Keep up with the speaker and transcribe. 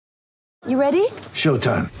You ready?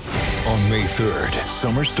 Showtime. On May 3rd,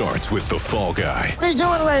 summer starts with The Fall Guy. Let's do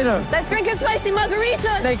it later. Let's drink a spicy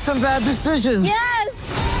margarita. Make some bad decisions.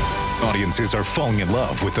 Yes! Audiences are falling in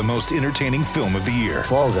love with the most entertaining film of the year.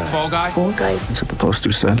 Fall Guy. Fall Guy? Fall Guy. That's what the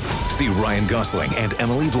poster said. See Ryan Gosling and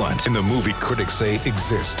Emily Blunt in the movie critics say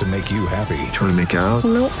exists to make you happy. Trying to make it out?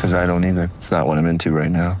 Nope. Because I don't either. It's not what I'm into right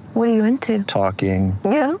now. What are you into? Talking.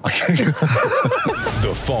 Yeah.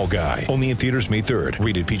 The Fall Guy. Only in theaters May 3rd.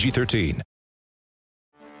 Rated PG-13.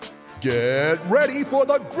 Get ready for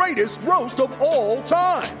the greatest roast of all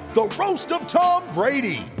time. The Roast of Tom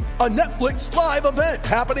Brady. A Netflix live event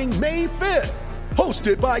happening May 5th.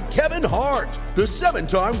 Hosted by Kevin Hart. The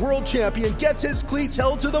 7-time world champion gets his cleats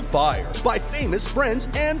held to the fire by famous friends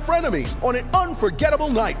and frenemies on an unforgettable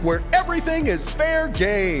night where everything is fair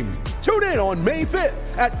game. Tune in on May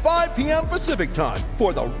 5th at 5 p.m. Pacific time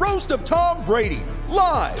for the Roast of Tom Brady.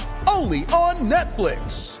 Live only on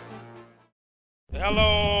Netflix.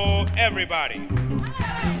 Hello, everybody.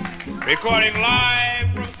 Recording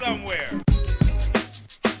live from somewhere.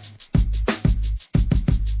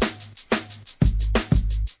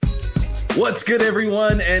 What's good,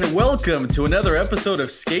 everyone, and welcome to another episode of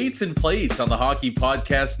Skates and Plates on the Hockey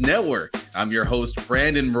Podcast Network. I'm your host,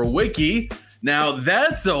 Brandon Rowicki. Now,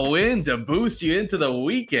 that's a win to boost you into the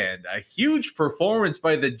weekend. A huge performance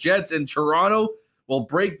by the Jets in Toronto will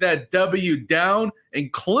break that W down,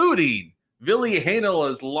 including Ville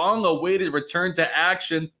Heinola's long-awaited return to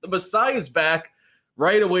action. The Messiah is back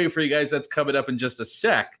right away for you guys. That's coming up in just a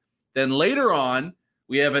sec. Then later on,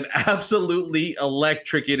 we have an absolutely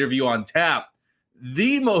electric interview on tap.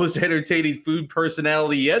 The most entertaining food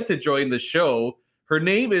personality yet to join the show. Her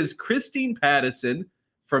name is Christine Pattison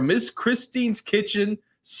from Miss Christine's Kitchen,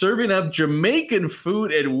 serving up Jamaican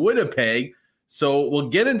food in Winnipeg. So we'll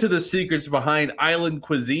get into the secrets behind island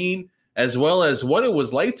cuisine, as well as what it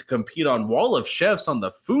was like to compete on Wall of Chefs on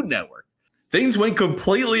the Food Network. Things went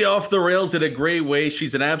completely off the rails in a great way.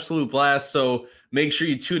 She's an absolute blast, so make sure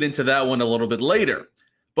you tune into that one a little bit later.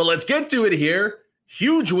 But let's get to it here.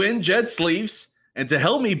 Huge win, Jets Leafs. And to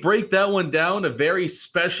help me break that one down, a very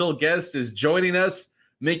special guest is joining us,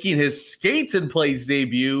 making his Skates and Plates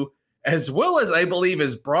debut, as well as, I believe,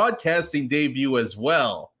 his broadcasting debut as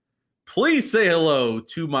well. Please say hello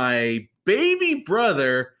to my baby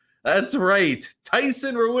brother. That's right.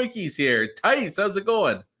 Tyson Rowicki's here. Tice, how's it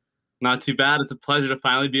going? Not too bad. It's a pleasure to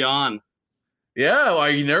finally be on. Yeah. Are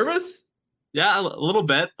you nervous? Yeah, a little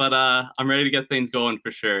bit, but I'm ready to get things going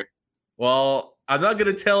for sure. Well, I'm not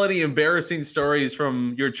going to tell any embarrassing stories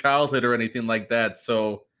from your childhood or anything like that,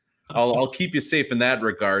 so I'll keep you safe in that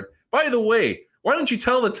regard. By the way, why don't you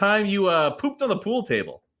tell the time you pooped on the pool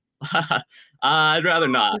table? I'd rather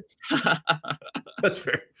not. That's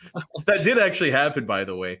fair. That did actually happen, by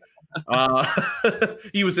the way.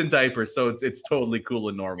 He was in diapers, so it's totally cool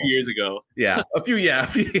and normal. Years ago. Yeah,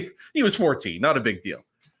 he was 14, not a big deal.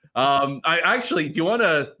 Do you want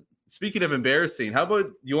to, speaking of embarrassing, how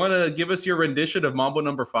about you want to give us your rendition of Mambo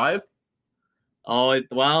number 5? Oh,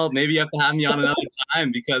 well, maybe you have to have me on another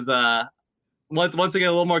time because once I get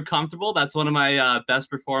a little more comfortable, that's one of my best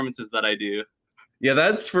performances that I do. Yeah,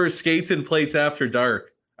 that's for Skates and Plates After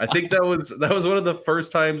Dark. I think that was one of the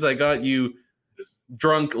first times I got you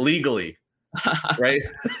drunk legally, right?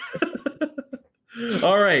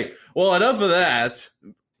 All right. Well, enough of that.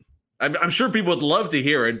 I'm sure people would love to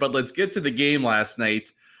hear it, but let's get to the game last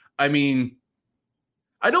night. I mean,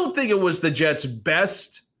 I don't think it was the Jets'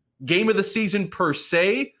 best game of the season per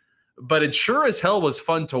se, but it sure as hell was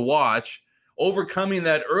fun to watch. Overcoming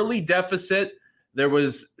that early deficit, there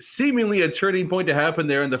was seemingly a turning point to happen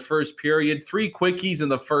there in the first period. 3 quickies in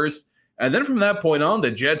the first. And then from that point on, the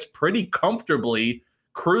Jets pretty comfortably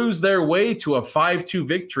cruised their way to a 5-2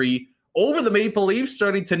 victory over the Maple Leafs,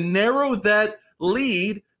 starting to narrow that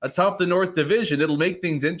lead atop the North Division. It'll make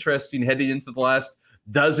things interesting heading into the last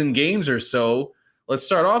dozen games or so. Let's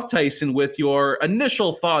start off, Tyson, with your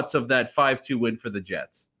initial thoughts of that 5-2 win for the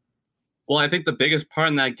Jets. Well, I think the biggest part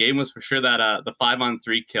in that game was for sure that the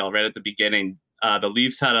 5-on-3 kill right at the beginning. The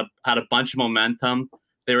Leafs had a bunch of momentum.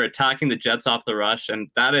 They were attacking the Jets off the rush, and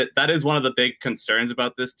that is one of the big concerns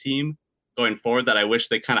about this team going forward that I wish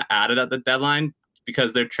they kind of added at the deadline,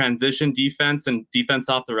 because their transition defense and defense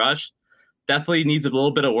off the rush definitely needs a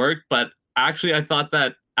little bit of work. But actually, I thought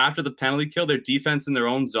that after the penalty kill, their defense in their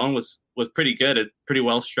own zone was pretty good. It's pretty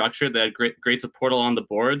well structured. They had great support along the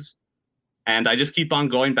boards. And I just keep on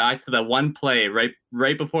going back to that one play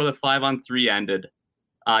right before the 5-on-3 ended.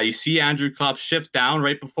 You see Andrew Kopp shift down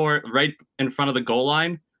right in front of the goal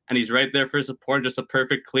line, and he's right there for support, just a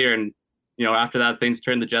perfect clear. And, after that, things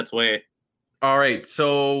turned the Jets' way. All right,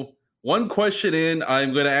 so One question in,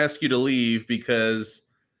 I'm going to ask you to leave because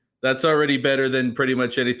that's already better than pretty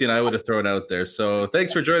much anything I would have thrown out there. So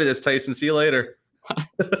thanks for joining us, Tyson. See you later.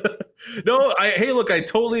 No, I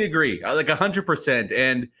totally agree. Like 100%.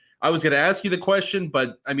 And I was going to ask you the question,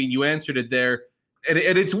 but I mean, you answered it there. And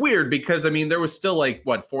it's weird because, I mean, there was still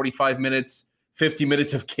 45 minutes, 50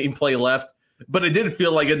 minutes of gameplay left. But it did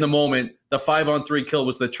feel like in the moment, the 5-on-3 kill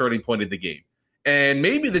was the turning point of the game. And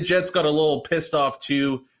maybe the Jets got a little pissed off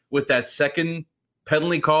too with that second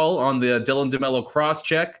penalty call on the Dylan DeMello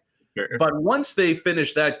cross-check. Sure. But once they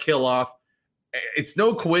finished that kill off, it's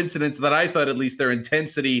no coincidence that I thought at least their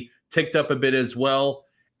intensity ticked up a bit as well.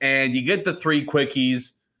 And you get the 3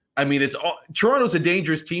 quickies. I mean, Toronto's a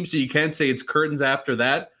dangerous team, so you can't say it's curtains after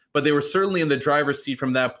that. But they were certainly in the driver's seat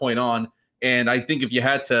from that point on. And I think if you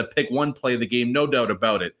had to pick one play of the game, no doubt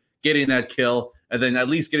about it, getting that kill and then at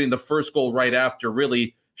least getting the first goal right after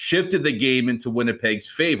really shifted the game into Winnipeg's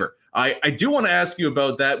favor. I do want to ask you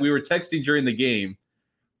about that. We were texting during the game.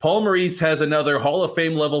 Paul Maurice has another Hall of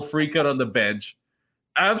Fame level freakout on the bench.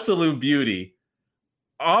 Absolute beauty.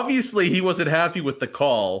 Obviously, he wasn't happy with the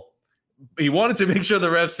call. He wanted to make sure the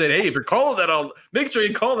ref said, hey, if you're calling that, make sure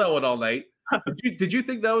you call that one all night. Did you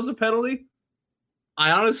think that was a penalty?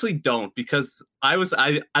 I honestly don't, because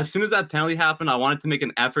as soon as that penalty happened, I wanted to make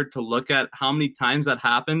an effort to look at how many times that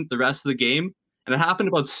happened the rest of the game. And it happened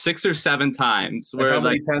about 6 or 7 times. Where how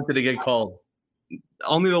many times did it get called?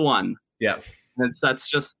 Only the one. Yeah. That's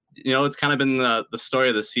just, it's kind of been the story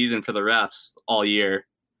of the season for the refs all year.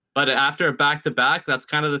 But after a back-to-back, that's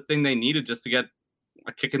kind of the thing they needed just to get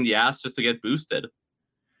a kick in the ass, just to get boosted.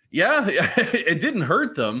 Yeah, it didn't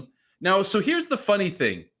hurt them. Now, so here's the funny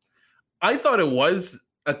thing. I thought it was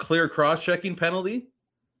a clear cross-checking penalty,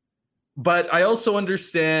 but I also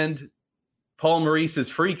understand Paul Maurice's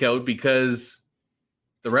freak out because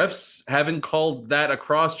the refs haven't called that a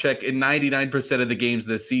cross-check in 99% of the games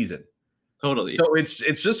this season. Totally. So it's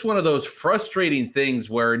just one of those frustrating things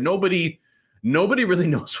where nobody really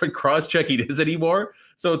knows what cross-checking is anymore.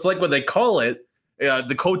 So it's like when they call it,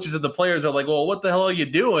 the coaches and the players are like, well, what the hell are you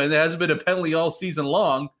doing? There hasn't been a penalty all season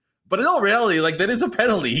long. But in all reality, that is a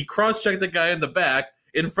penalty. He cross-checked the guy in the back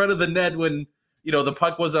in front of the net when, the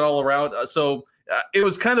puck wasn't all around. So it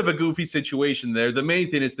was kind of a goofy situation there. The main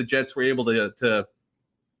thing is the Jets were able to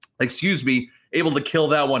kill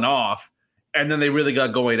that one off. And then they really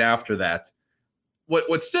got going after that.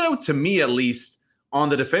 What stood out to me, at least, on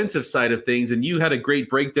the defensive side of things, and you had a great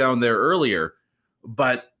breakdown there earlier,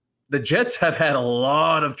 but the Jets have had a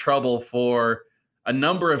lot of trouble for a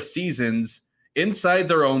number of seasons inside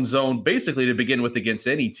their own zone, basically to begin with against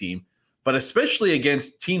any team, but especially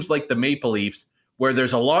against teams like the Maple Leafs, where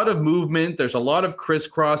there's a lot of movement, there's a lot of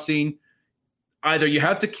crisscrossing. Either you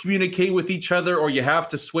have to communicate with each other or you have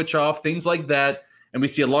to switch off, things like that. And we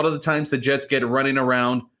see a lot of the times the Jets get running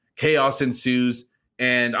around, chaos ensues,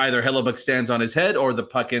 and either Hellebuyck stands on his head or the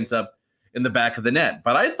puck ends up in the back of the net.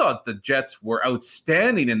 But I thought the Jets were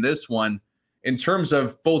outstanding in this one in terms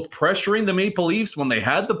of both pressuring the Maple Leafs when they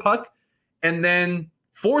had the puck and then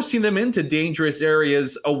forcing them into dangerous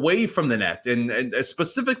areas away from the net. And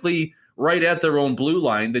specifically right at their own blue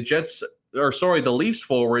line, the Leafs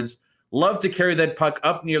forwards love to carry that puck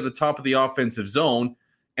up near the top of the offensive zone.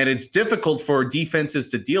 And it's difficult for defenses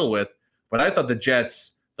to deal with. But I thought the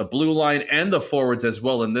Jets, the blue line and the forwards as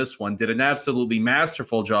well in this one, did an absolutely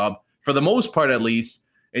masterful job, for the most part at least,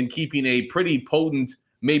 in keeping a pretty potent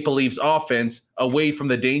Maple Leafs offense away from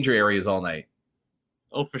the danger areas all night.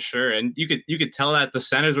 Oh, for sure. And you could tell that the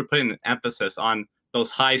centers were putting an emphasis on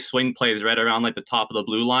those high swing plays right around the top of the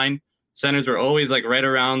blue line. Centers were always right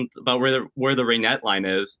around about where the Raynette line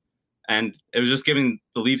is. And it was just giving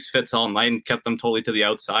the Leafs fits all night and kept them totally to the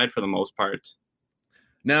outside for the most part.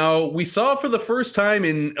 Now, we saw for the first time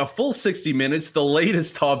in a full 60 minutes the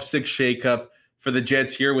latest top 6 shakeup for the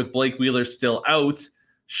Jets here with Blake Wheeler still out.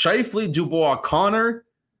 Scheifele, Dubois, Connor,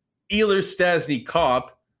 Ehlers, Stastny,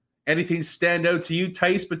 Kopp. Anything stand out to you,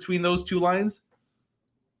 Tice, between those two lines?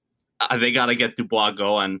 They got to get Dubois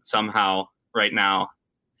going somehow right now.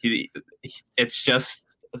 It's just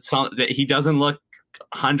he doesn't look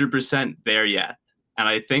 100% there yet. And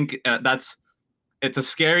I think it's a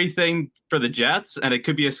scary thing for the Jets, and it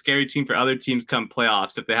could be a scary team for other teams come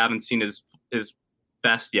playoffs if they haven't seen his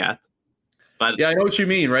best yet. But yeah, I know what you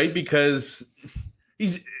mean, right? Because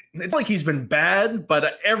it's like he's been bad,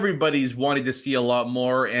 but everybody's wanted to see a lot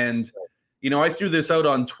more. And, I threw this out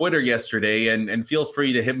on Twitter yesterday, and feel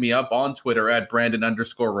free to hit me up on Twitter at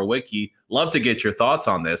Brandon_Rowicki. Love to get your thoughts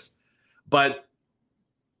on this. But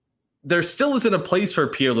there still isn't a place for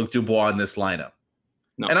Pierre-Luc Dubois in this lineup.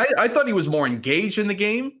 No. And I thought he was more engaged in the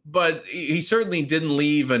game, but he certainly didn't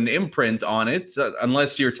leave an imprint on it,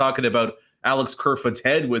 unless you're talking about Alex Kerfoot's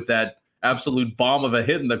head with that absolute bomb of a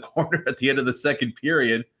hit in the corner at the end of the second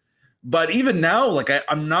period. But even now, like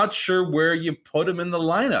I'm not sure where you put him in the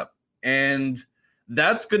lineup. And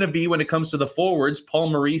that's going to be, when it comes to the forwards,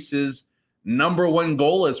 Paul Maurice's number one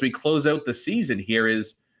goal as we close out the season here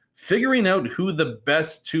is figuring out who the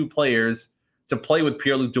best two players to play with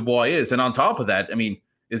Pierre-Luc Dubois is. And on top of that, I mean,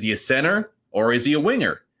 is he a center or is he a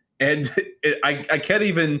winger? And I can't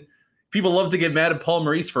even, people love to get mad at Paul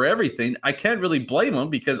Maurice for everything. I can't really blame him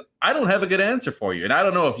because I don't have a good answer for you. And I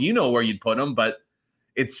don't know if you know where you'd put him, but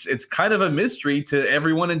it's kind of a mystery to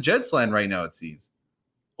everyone in Jetsland right now, it seems.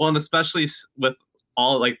 Well, and especially with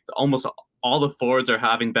almost all the forwards are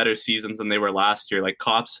having better seasons than they were last year. Like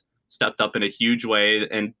Kopp's stepped up in a huge way,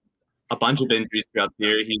 and a bunch of injuries throughout the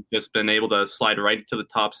year. He's just been able to slide right into the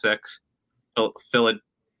top six, fill it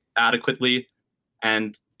adequately.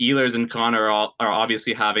 And Ehlers and Connor are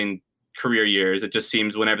obviously having career years. It just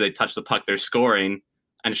seems whenever they touch the puck, they're scoring.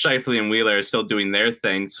 And Scheifele and Wheeler are still doing their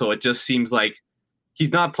thing. So it just seems like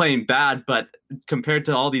he's not playing bad, but compared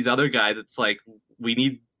to all these other guys, it's like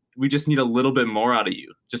we just need a little bit more out of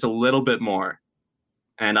you, just a little bit more.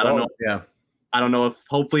 And I don't know. Yeah. I don't know if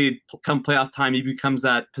hopefully come playoff time, he becomes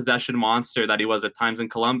that possession monster that he was at times in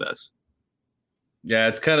Columbus. Yeah,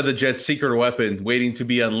 it's kind of the Jets' secret weapon waiting to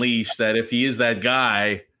be unleashed, that if he is that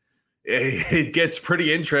guy, it gets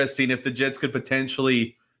pretty interesting if the Jets could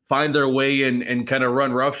potentially find their way and kind of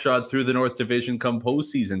run roughshod through the North Division come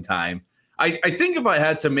postseason time. I think if I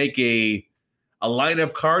had to make a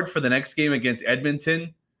lineup card for the next game against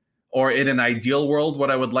Edmonton, or in an ideal world, what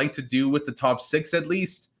I would like to do with the top six at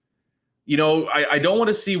least, you know, I don't want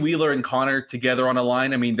to see Wheeler and Connor together on a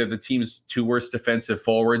line. I mean, they're the team's two worst defensive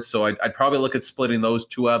forwards, so I'd probably look at splitting those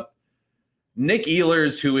two up. Nick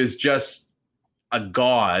Ehlers, who is just a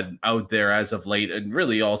god out there as of late and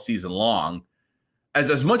really all season long,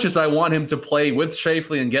 as much as I want him to play with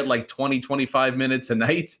Scheifele and get like 20, 25 minutes a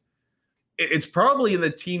night, it's probably in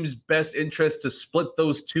the team's best interest to split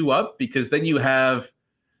those two up, because then you have,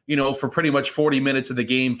 you know, for pretty much 40 minutes of the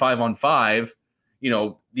game, 5-on-5, you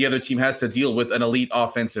know, the other team has to deal with an elite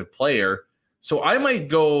offensive player. So I might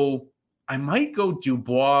go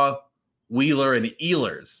Dubois, Wheeler, and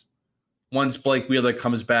Ehlers once Blake Wheeler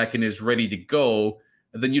comes back and is ready to go.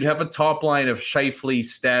 And then you'd have a top line of Scheifele,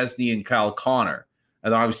 Stastny, and Kyle Connor.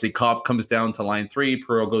 And obviously Kopp comes down to line 3,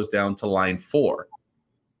 Perreault goes down to line 4.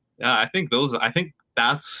 Yeah, I think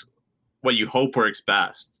that's what you hope works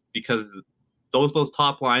best, because those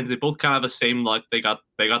top lines, they both kind of have the same look. They got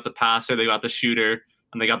the passer, they got the shooter,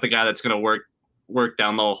 and they got the guy that's going to work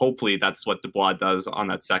down low. Hopefully that's what Dubois does on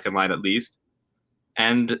that second line at least.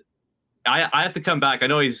 And I have to come back. I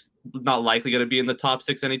know he's not likely going to be in the top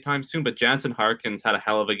 6 anytime soon, but Jansen Harkins had a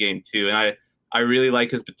hell of a game too. And I really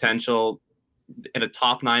like his potential in a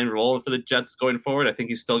top 9 role for the Jets going forward. I think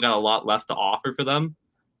he's still got a lot left to offer for them.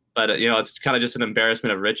 But, you know, it's kind of just an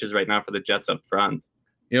embarrassment of riches right now for the Jets up front.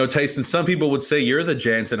 You know, Tyson, some people would say you're the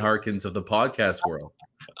Jansen Harkins of the podcast world.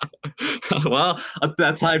 Well,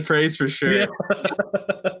 that's high praise for sure. Yeah.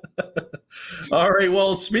 All right.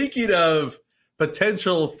 Well, speaking of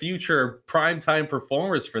potential future primetime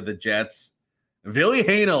performers for the Jets, Ville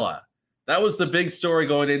Heinola. That was the big story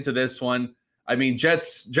going into this one. I mean,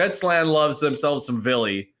 Jetsland loves themselves some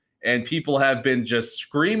Ville, and people have been just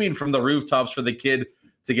screaming from the rooftops for the kid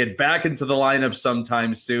to get back into the lineup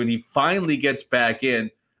sometime soon. He finally gets back in.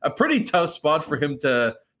 A pretty tough spot for him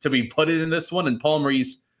to be put in this one. And Paul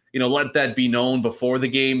Maurice, you know, let that be known before the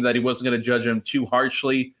game that he wasn't going to judge him too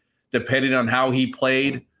harshly, depending on how he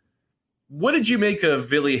played. What did you make of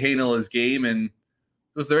Ville Heinola's game? And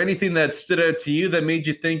was there anything that stood out to you that made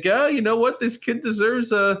you think, you know what, this kid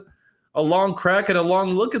deserves a long crack and a long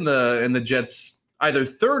look in the Jets, either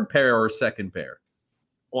third pair or second pair?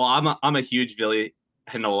 Well, I'm a huge Ville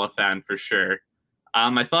Heinola fan for sure.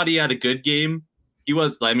 I thought he had a good game. He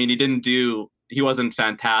wasn't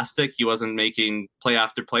fantastic. He wasn't making play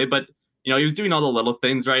after play, but you know, he was doing all the little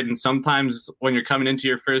things right. And sometimes when you're coming into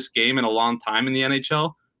your first game in a long time in the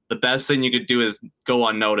NHL, the best thing you could do is go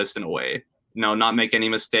unnoticed in a way, you know, not make any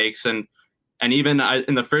mistakes. And even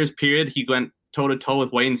in the first period, he went toe to toe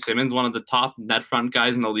with Wayne Simmons, one of the top net front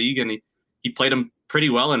guys in the league. And he played him pretty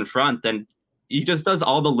well in front, and he just does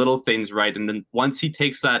all the little things right. And then once he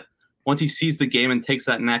sees the game and takes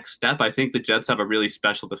that next step, I think the Jets have a really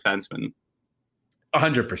special defenseman.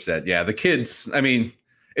 100%. Yeah. The kids, I mean,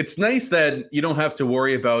 it's nice that you don't have to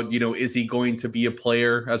worry about, you know, is he going to be a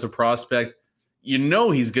player as a prospect? You know,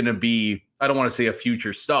 he's going to be, I don't want to say a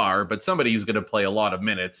future star, but somebody who's going to play a lot of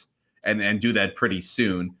minutes and do that pretty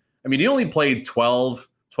soon. I mean, he only played 12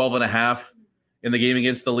 and a half in the game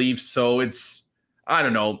against the Leafs, so it's, I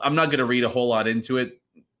don't know. I'm not going to read a whole lot into it.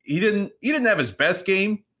 He didn't have his best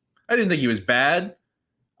game. I didn't think he was bad.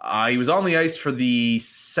 He was on the ice for the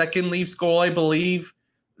second Leafs goal, I believe.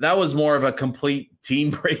 That was more of a complete team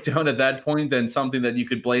breakdown at that point than something that you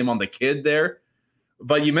could blame on the kid there.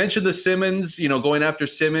 But you mentioned the Simmons, going after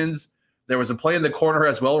Simmons. There was a play in the corner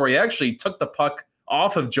as well where he actually took the puck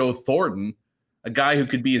off of Joe Thornton, a guy who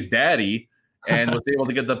could be his daddy, and was able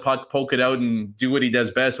to get the puck, poke it out, and do what he does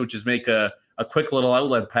best, which is make a quick little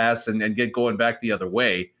outlet pass and get going back the other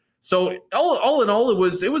way. So all in all, it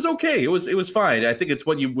was okay. It was fine. I think it's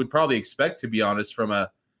what you would probably expect, to be honest, from a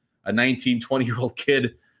 19, 20-year-old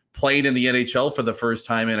kid playing in the NHL for the first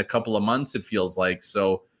time in a couple of months, it feels like.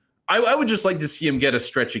 So I would just like to see him get a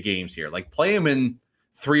stretch of games here. Like, play him in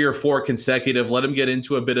 3 or 4 consecutive, let him get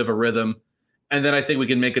into a bit of a rhythm, and then I think we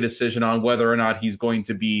can make a decision on whether or not he's going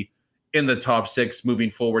to be in the top 6 moving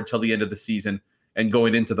forward till the end of the season and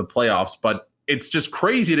going into the playoffs. But it's just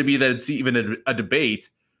crazy to me that it's even a debate,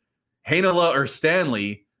 Heinola or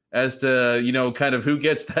Stanley, as to, kind of who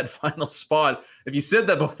gets that final spot. If you said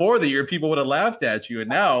that before the year, people would have laughed at you. And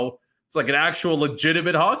now it's like an actual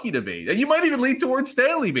legitimate hockey debate. And you might even lean towards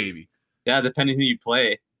Stanley, maybe. Yeah, depending who you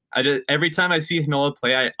play. Every time I see Heinola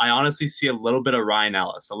play, I honestly see a little bit of Ryan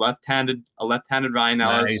Ellis, a left-handed Ryan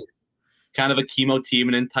Ellis, nice. Kind of a Chemo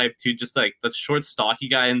Timonen type too, just like the short, stocky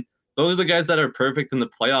guy. And those are the guys that are perfect in the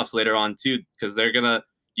playoffs later on too, because they're going to,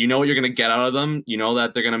 what you're going to get out of them. You know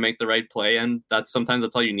that they're going to make the right play, and that's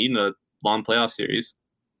all you need in a long playoff series.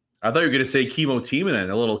 I thought you were going to say Chemo Timonen,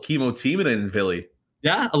 a little Chemo Timonen in Philly.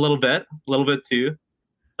 Yeah, a little bit too.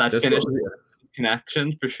 That Finnish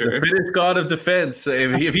connection for sure. The Finnish god of defense.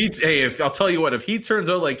 If I'll tell you what, if he turns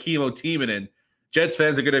out like Chemo Timonen, Jets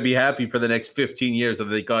fans are going to be happy for the next 15 years that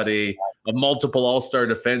they got a multiple all-star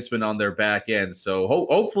defenseman on their back end. So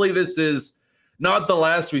hopefully this is not the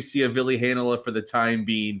last we see of Ville Heinola for the time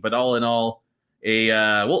being, but all in all,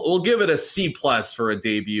 we'll give it a C+ for a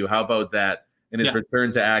debut. How about that? In his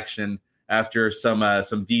return to action after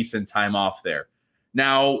some decent time off there.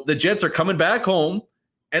 Now the Jets are coming back home,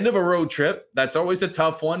 end of a road trip. That's always a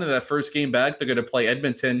tough one. In that first game back, they're going to play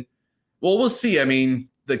Edmonton. Well, we'll see. I mean,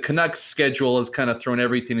 the Canucks' schedule has kind of thrown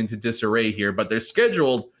everything into disarray here, but they're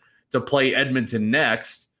scheduled to play Edmonton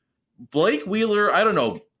next. Blake Wheeler, I don't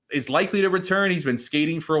know, is likely to return. He's been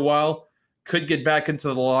skating for a while, could get back into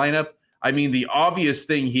the lineup. I mean, the obvious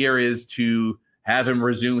thing here is to have him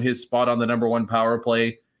resume his spot on the number 1 power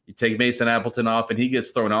play. You take Mason Appleton off and he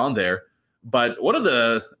gets thrown on there. But one of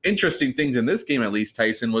the interesting things in this game, at least,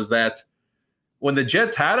 Tyson, was that when the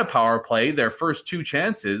Jets had a power play, their first 2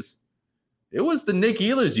 chances, it was the Nick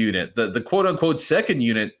Ehlers unit, the quote-unquote second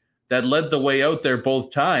unit, that led the way out there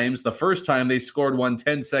both times. The first time they scored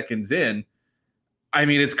 10 seconds in. I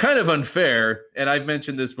mean, it's kind of unfair, and I've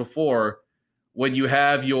mentioned this before, when you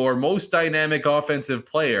have your most dynamic offensive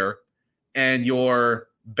player and your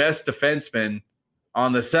best defenseman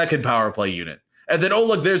on the second power play unit. And then,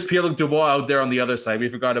 look, there's Pierre-Luc Dubois out there on the other side. We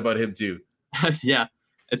forgot about him too. Yeah,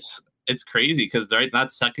 it's crazy because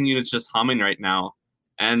that second unit's just humming right now.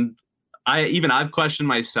 And I've questioned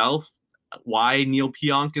myself why Neil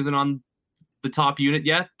Pionk isn't on the top unit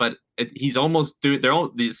yet, but he's almost doing.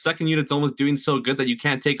 The second unit's almost doing so good that you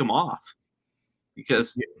can't take him off,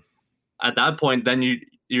 because at that point, then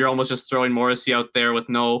you're almost just throwing Morrissey out there with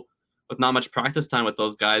not much practice time with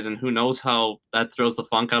those guys, and who knows how that throws the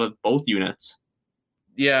funk out of both units.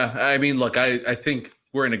 Yeah, I mean, look, I think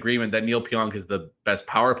we're in agreement that Neil Pionk is the best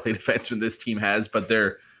power play defenseman this team has, but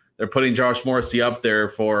they're putting Josh Morrissey up there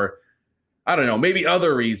for, I don't know, maybe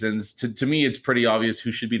other reasons. To me, it's pretty obvious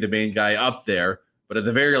who should be the main guy up there. But at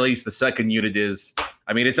the very least, the second unit is,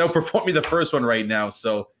 I mean, it's outperforming the first one right now.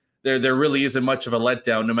 So there really isn't much of a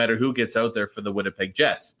letdown no matter who gets out there for the Winnipeg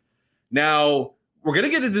Jets. Now, we're going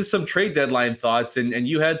to get into some trade deadline thoughts, and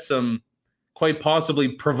you had some quite possibly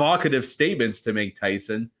provocative statements to make,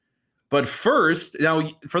 Tyson. But first, now,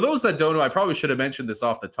 for those that don't know, I probably should have mentioned this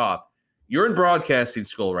off the top. You're in broadcasting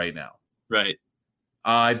school right now. Right.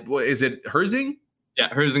 Is it Herzing? Yeah,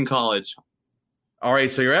 Herzing College. All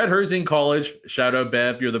right, so you're at Herzing College. Shout out,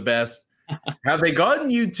 Bev. You're the best. Have they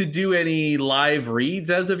gotten you to do any live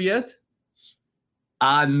reads as of yet?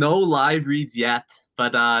 No live reads yet,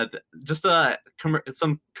 but just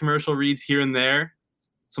some commercial reads here and there,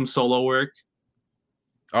 some solo work.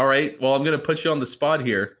 All right. Well, I'm going to put you on the spot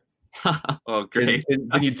here. Oh, great.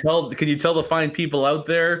 Can you tell the fine people out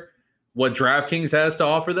there what DraftKings has to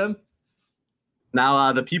offer them?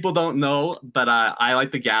 Now, the people don't know, but I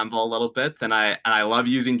like to gamble a little bit, and I love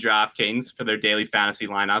using DraftKings for their daily fantasy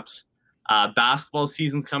lineups. Basketball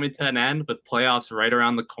season's coming to an end with playoffs right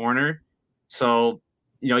around the corner. So,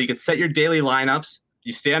 you can set your daily lineups.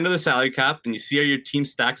 You stay under the salary cap and you see how your team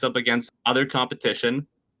stacks up against other competition.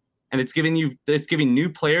 And it's giving new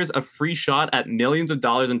players a free shot at millions of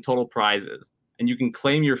dollars in total prizes. And you can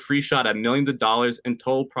claim your free shot at millions of dollars in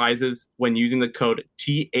total prizes when using the code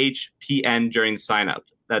THPN during signup.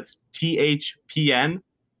 That's THPN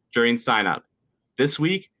during signup. This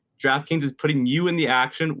week, DraftKings is putting you in the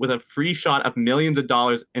action with a free shot of millions of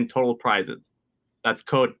dollars in total prizes. That's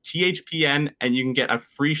code THPN, and you can get a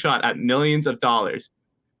free shot at millions of dollars.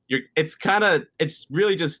 It's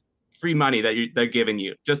really just free money that they're giving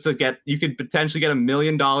you. You could potentially get $1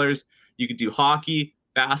 million. You could do hockey,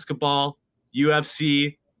 basketball,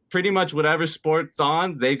 UFC, pretty much whatever sport's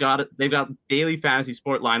on. They've got daily fantasy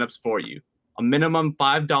sport lineups for you. A minimum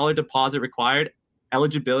 $5 deposit required.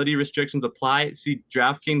 Eligibility restrictions apply. See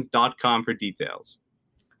DraftKings.com for details.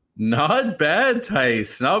 Not bad,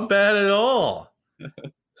 Tice. Not bad at all.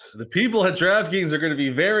 The people at DraftKings are going to be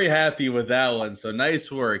very happy with that one. So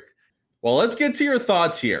nice work. Well, let's get to your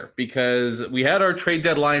thoughts here, because we had our trade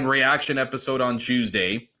deadline reaction episode on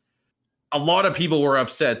Tuesday. A lot of people were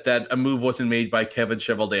upset that a move wasn't made by Kevin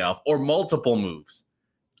Cheveldayoff, or multiple moves.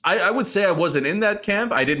 I would say I wasn't in that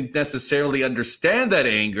camp. I didn't necessarily understand that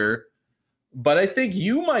anger, but I think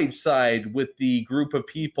you might side with the group of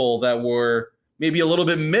people that were maybe a little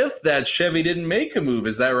bit miffed that Chevy didn't make a move.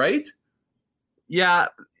 Is that right? Yeah,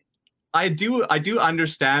 I do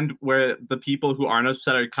understand where the people who aren't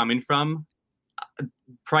upset are coming from.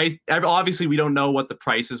 Price, obviously, we don't know what the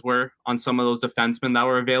prices were on some of those defensemen that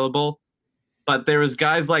were available, but there was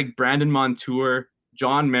guys like Brandon Montour,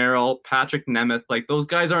 John Merrill, Patrick Nemeth. Like, those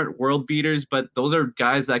guys aren't world beaters, but those are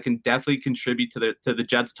guys that can definitely contribute to the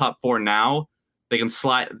Jets' top four now. They can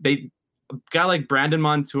slide. A guy like Brandon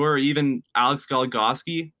Montour or even Alex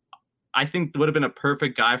Goligoski, I think would have been a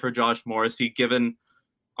perfect guy for Josh Morrissey, given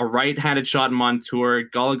a right-handed shot in Montour.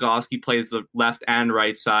 Goligoski plays the left and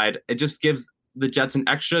right side. It just gives the Jets an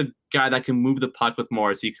extra guy that can move the puck with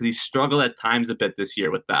Morrissey, because he struggled at times a bit this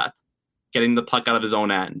year with that, getting the puck out of his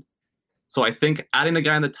own end. So I think adding a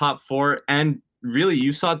guy in the top four, and really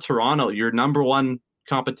you saw Toronto, your number one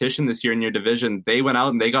competition this year in your division, they went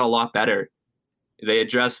out and they got a lot better. They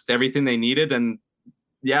addressed everything they needed, and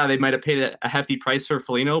yeah, they might have paid a hefty price for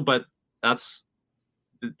Foligno, but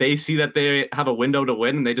they see that they have a window to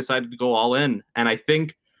win and they decided to go all in. And I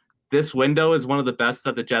think this window is one of the best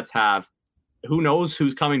that the Jets have. Who knows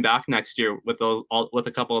who's coming back next year with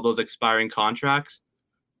a couple of those expiring contracts.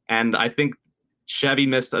 And I think Chevy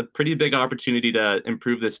missed a pretty big opportunity to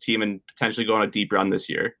improve this team and potentially go on a deep run this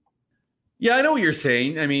year. Yeah, I know what you're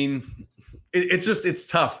saying. I mean, it's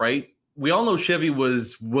tough, right? We all know Chevy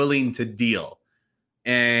was willing to deal,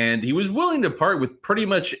 and he was willing to part with pretty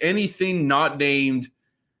much anything not named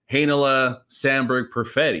Heinola, Sandberg,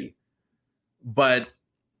 Perfetti. But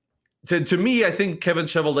to me, I think Kevin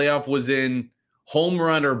Cheveldayoff was in home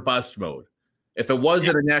run or bust mode. If it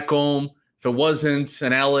wasn't a Ekholm, if it wasn't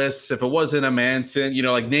an Ellis, if it wasn't a Manson,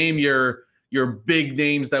 like name your big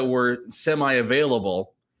names that were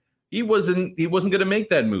semi-available. He wasn't going to make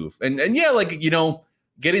that move. And yeah,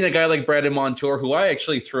 getting a guy like Brandon Montour, who I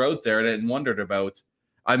actually threw out there and wondered about.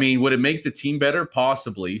 I mean, would it make the team better?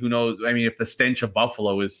 Possibly. Who knows? I mean, if the stench of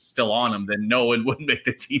Buffalo is still on him, then no, it wouldn't make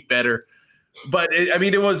the team better. But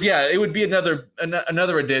it would be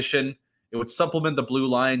another addition. It would supplement the blue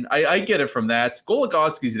line. I get it from that.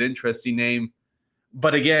 Goligoski's an interesting name.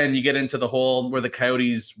 But again, you get into the whole where the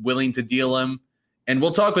Coyotes willing to deal him. And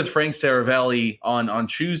we'll talk with Frank Saravelli on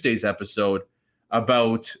Tuesday's episode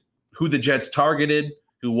about who the Jets targeted,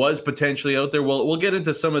 who was potentially out there. We'll get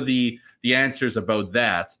into some of the answers about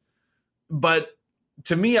that. But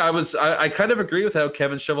to me, I kind of agree with how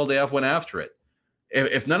Kevin Cheveldayoff went after it.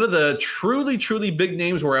 If none of the truly, truly big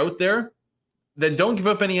names were out there, then don't give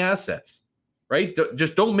up any assets, right?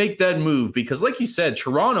 Just don't make that move, because like you said,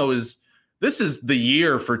 this is the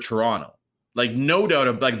year for Toronto. Like, no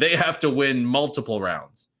doubt, they have to win multiple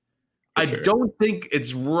rounds. I don't think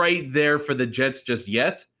it's right there for the Jets just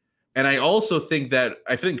yet. And I also think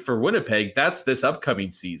for Winnipeg, that's this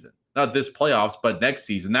upcoming season, not this playoffs, but next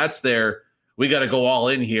season. That's we got to go all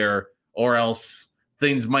in here, or else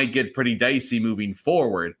things might get pretty dicey moving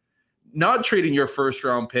forward. Not trading your first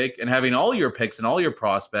round pick and having all your picks and all your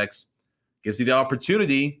prospects gives you the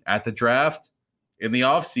opportunity at the draft in the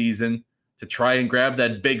offseason to try and grab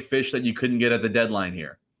that big fish that you couldn't get at the deadline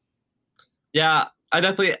here. Yeah,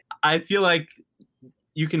 I feel like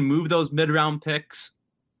you can move those mid-round picks,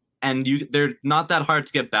 and they're not that hard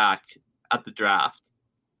to get back at the draft.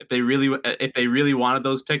 If they really wanted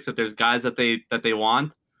those picks, if there's guys that they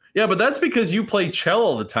want, Yeah, but that's because you play Chell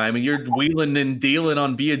all the time and you're wheeling and dealing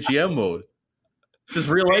on be a GM mode. It's just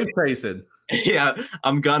real life Tyson. Yeah,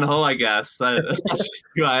 I'm gun-ho, I guess. That's just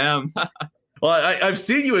who I am. Well, I've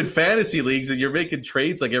seen you in fantasy leagues and you're making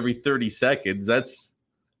trades like every 30 seconds. It's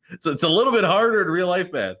a little bit harder in real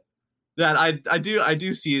life, man. That I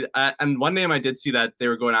do see, and one name I did see that they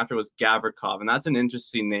were going after was Gavrikov, and that's an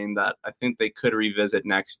interesting name that I think they could revisit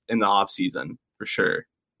next in the offseason for sure.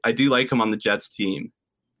 I do like him on the Jets team.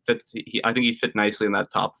 I think he fit nicely in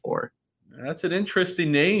that top 4. That's an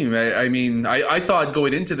interesting name. I mean, I thought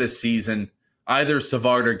going into this season, either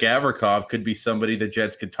Savard or Gavrikov could be somebody the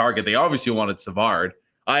Jets could target. They obviously wanted Savard.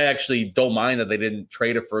 I actually don't mind that they didn't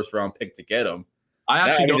trade a first-round pick to get him.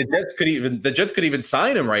 The Jets could even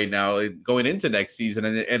sign him right now going into next season,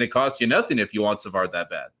 and it costs you nothing if you want Savard that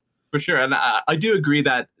bad. For sure, and I do agree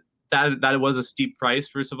that it was a steep price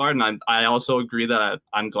for Savard, and I also agree that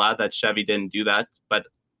I'm glad that Chevy didn't do that. But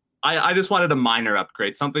I just wanted a minor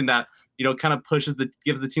upgrade, something that kind of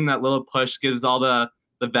gives the team that little push, gives all the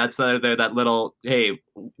vets that are there that little, hey,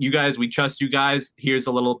 you guys, we trust you guys. Here's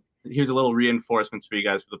a little reinforcements for you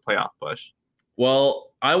guys for the playoff push.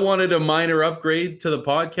 Well, I wanted a minor upgrade to the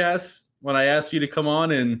podcast when I asked you to come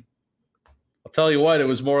on, and I'll tell you what, it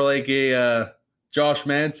was more like a Josh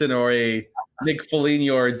Manson or a Nick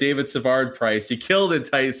Foligno or a David Savard price. You killed it,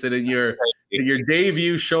 Tyson, in your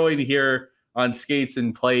debut showing here on Skates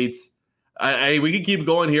and Plates. We can keep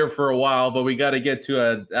going here for a while, but we got to get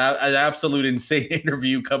to an absolute insane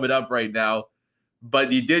interview coming up right now.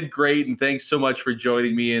 But you did great, and thanks so much for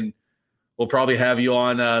joining me, and we'll probably have you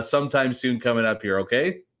on sometime soon coming up here,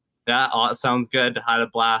 okay? Yeah, sounds good. I had a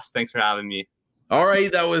blast. Thanks for having me. All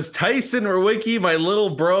right, that was Tyson Rwicki, my little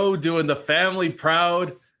bro, doing the family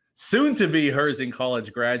proud, soon to be Herzing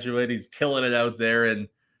College graduate. He's killing it out there, and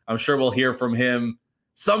I'm sure we'll hear from him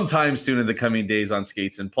sometime soon in the coming days on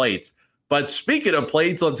Skates and Plates. But speaking of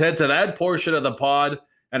plates, let's head to that portion of the pod.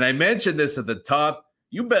 And I mentioned this at the top.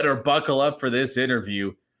 You better buckle up for this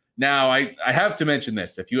interview. Now, I have to mention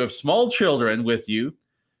this. If you have small children with you,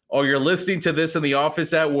 or you're listening to this in the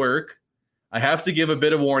office at work, I have to give a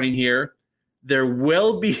bit of warning here. There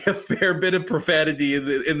will be a fair bit of profanity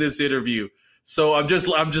in this interview. So I'm just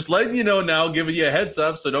letting you know now, giving you a heads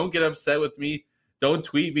up. So don't get upset with me. Don't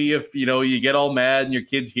tweet me if you get all mad and your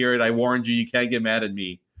kids hear it. I warned you. You can't get mad at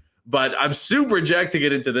me. But I'm super jacked to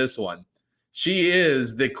get into this one. She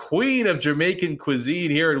is the queen of Jamaican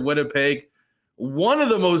cuisine here in Winnipeg. One of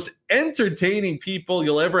the most entertaining people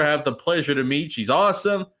you'll ever have the pleasure to meet. She's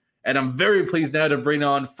awesome. And I'm very pleased now to bring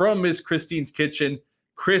on from Miss Christine's Kitchen,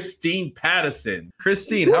 Christine Pattison.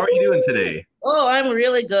 Christine, how are you doing today? Oh, I'm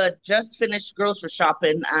really good. Just finished grocery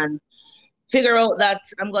shopping and figure out that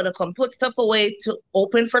I'm going to come put stuff away to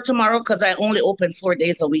open for tomorrow because I only open 4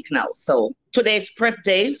 days a week now. So today's prep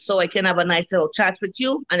day, so I can have a nice little chat with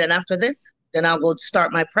you. And then after this, then I'll go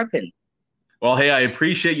start my prepping. Well, hey, I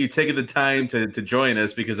appreciate you taking the time to join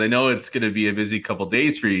us because I know it's going to be a busy couple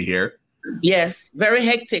days for you here. Yes, very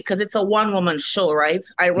hectic because it's a one-woman show, right?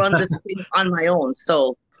 I run this thing on my own,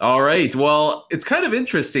 so. All right. Well, it's kind of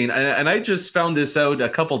interesting, and I just found this out a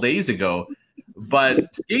couple days ago,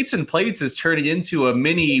 but Skates and Plates is turning into a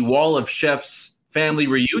mini Wall of Chefs family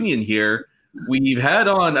reunion here. We've had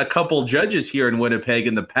on a couple judges here in Winnipeg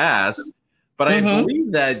in the past, but I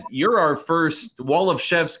believe that you're our first Wall of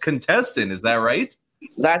Chefs contestant. Is that right?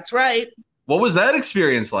 That's right. What was that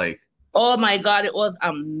experience like? Oh, my God. It was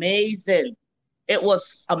amazing. It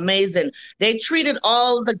was amazing. They treated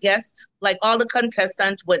all the guests, like all the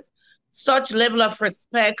contestants, with such level of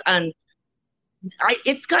respect. And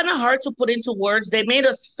it's kind of hard to put into words. They made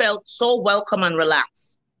us felt so welcome and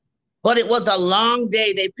relaxed. But it was a long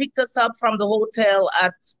day. They picked us up from the hotel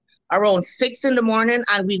at around 6 a.m,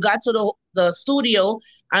 and we got to the studio,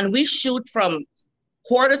 and we shoot from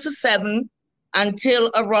 6:45 until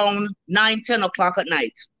around 9-10 o'clock at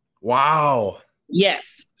night. Wow. Yes.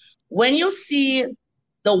 When you see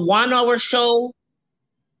the 1 hour show,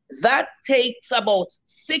 that takes about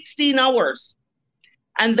 16 hours.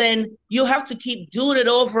 And then you have to keep doing it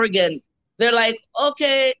over again. They're like,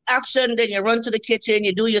 okay, action. Then you run to the kitchen,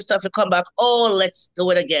 you do your stuff, you come back. Oh, let's do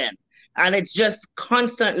it again. And it's just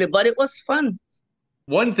constantly, but it was fun.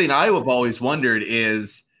 One thing I have always wondered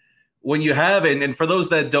is when you have, and for those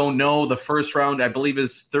that don't know, the first round, I believe,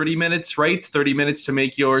 is 30 minutes, right? 30 minutes to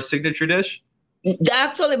make your signature dish?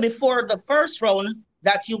 Actually, before the first round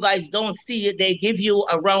that you guys don't see, they give you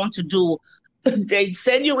a round to do. They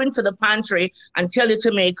send you into the pantry and tell you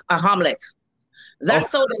to make a omelet.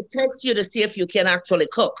 That's how they test you to see if you can actually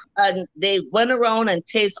cook. And they went around and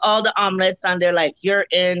taste all the omelets, and they're like, you're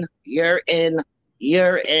in, you're in,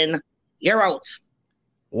 you're in, you're out.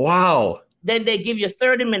 Wow. Then they give you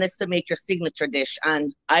 30 minutes to make your signature dish.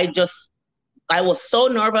 And I was so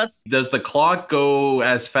nervous. Does the clock go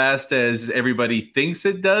as fast as everybody thinks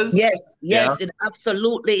it does? Yes, it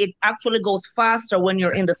actually goes faster when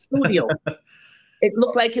you're in the studio. It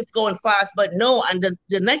looked like it's going fast, but no. And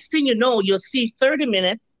the next thing you know, you'll see 30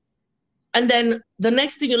 minutes. And then the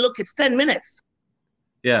next thing you look, it's 10 minutes.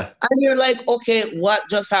 Yeah. And you're like, okay, what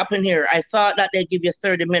just happened here? I thought that they'd give you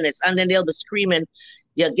 30 minutes. And then they'll be screaming,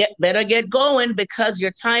 better get going because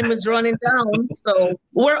your time is running down. So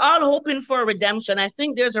we're all hoping for a redemption. I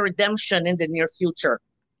think there's a redemption in the near future.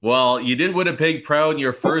 Well, you did Winnipeg proud in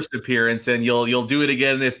your first appearance, and you'll do it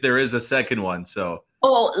again if there is a second one. So.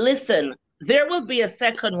 Oh, listen. There will be a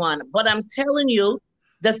second one, but I'm telling you,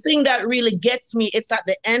 the thing that really gets me, it's at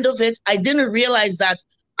the end of it. I didn't realize that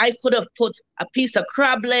I could have put a piece of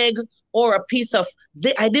crab leg or a piece of,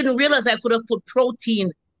 I didn't realize I could have put protein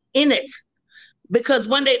in it. Because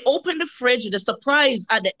when they open the fridge, the surprise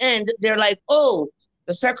at the end, they're like, oh,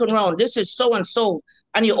 the second round, this is so-and-so.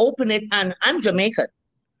 And you open it, and I'm Jamaican.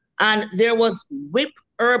 And there was whipped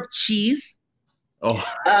herb cheese,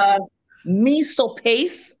 miso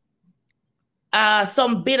paste,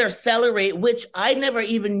 some bitter celery, which I never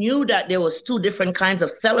even knew that there was 2 different kinds of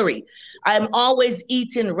celery. I'm always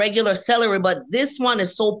eating regular celery, but this one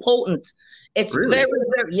is so potent. It's really?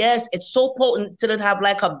 very, yes, it's so potent till it have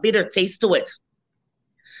like a bitter taste to it.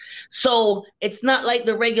 So it's not like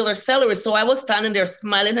the regular celery. So I was standing there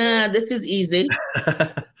smiling, this is easy.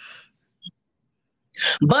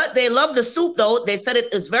 But they love the soup, though. They said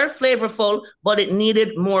it is very flavorful, but it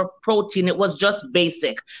needed more protein. It was just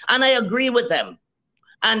basic. And I agree with them.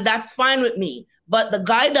 And that's fine with me. But the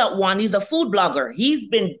guy that won, he's a food blogger. He's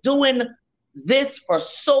been doing this for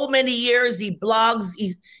so many years. He blogs.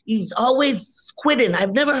 He's always squidding.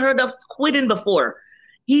 I've never heard of squidding before.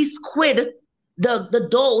 He squid the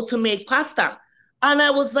dough to make pasta. And I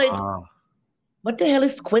was like, what the hell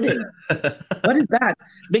is squidding? What is that?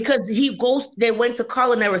 Because they went to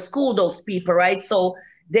culinary school, those people, right? So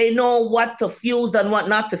they know what to fuse and what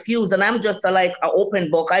not to fuse. And I'm just like an open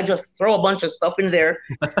book. I just throw a bunch of stuff in there.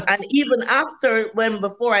 And even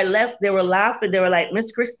before I left, they were laughing. They were like,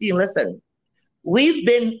 Miss Christine, listen, we've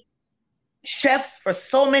been chefs for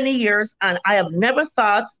so many years, and I have never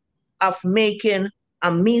thought of making a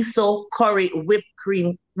miso curry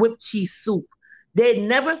whipped cheese soup. They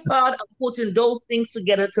never thought of putting those things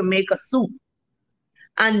together to make a soup.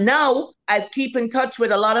 And now I keep in touch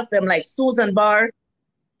with a lot of them, like Susan Barr.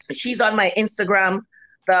 She's on my Instagram.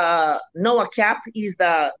 The Noah Cap, he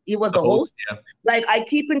was the host. Yeah. Like, I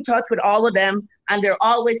keep in touch with all of them, and they're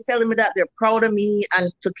always telling me that they're proud of me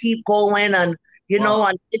and to keep going. And, know,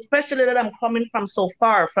 and especially that I'm coming from so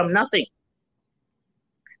far, from nothing.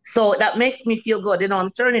 So that makes me feel good.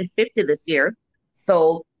 I'm turning 50 this year.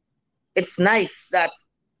 So it's nice that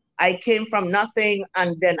I came from nothing,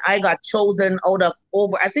 and then I got chosen out of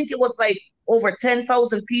I think it was like over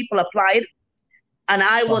 10,000 people applied, and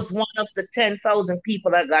I was one of the 10,000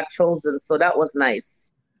 people that got chosen. So that was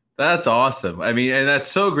nice. That's awesome. I mean, and that's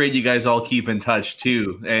so great you guys all keep in touch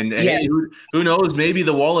too. And yes. who knows, maybe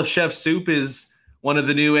the Wall of Chef soup is one of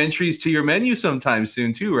the new entries to your menu sometime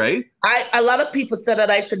soon too, right? A lot of people said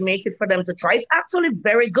that I should make it for them to try. It's actually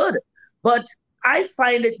very good, but I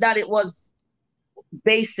find that it was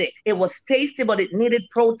basic. It was tasty, but it needed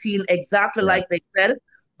protein, exactly like they said.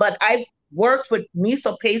 But I've worked with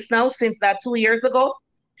miso paste now since that 2 years ago.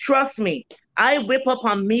 Trust me, I whip up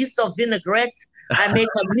on miso vinaigrette. I make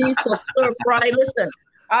a miso stir fry. Listen,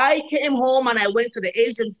 I came home and I went to the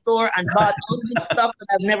Asian store and bought all this stuff that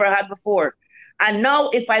I've never had before. And now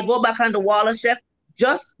if I go back on the Wall of Chef,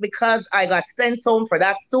 just because I got sent home for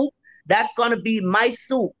that soup, that's going to be my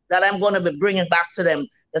soup that I'm going to be bringing back to them.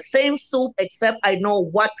 The same soup, except I know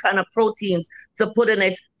what kind of proteins to put in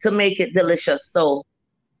it to make it delicious. So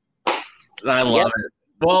I love it.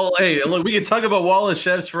 Well, hey, look, we can talk about Wall of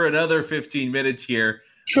Chefs for another 15 minutes here.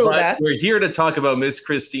 True that. We're here to talk about Miss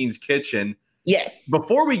Christine's Kitchen. Yes.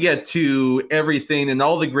 Before we get to everything and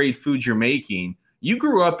all the great food you're making, you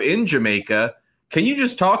grew up in Jamaica. Can you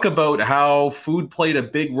just talk about how food played a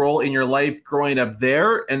big role in your life growing up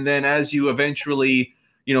there, and then as you eventually,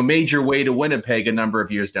 made your way to Winnipeg a number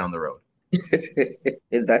of years down the road?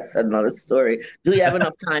 That's another story. Do you have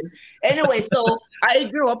enough time? Anyway, so I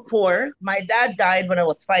grew up poor. My dad died when I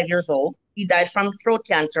was 5 years old. He died from throat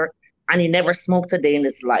cancer, and he never smoked a day in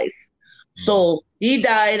his life. So he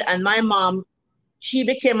died, and my mom, she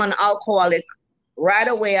became an alcoholic right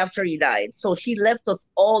away after he died. So she left us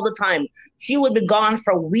all the time. She would be gone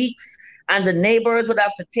for weeks, and the neighbors would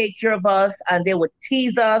have to take care of us, and they would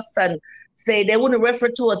tease us, and say, they wouldn't refer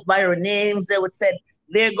to us by our names. They would say,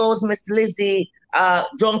 there goes Miss Lizzie,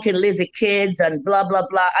 drunken Lizzie kids and blah, blah,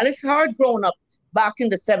 blah. And it's hard growing up back in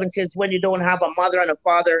the 70s when you don't have a mother and a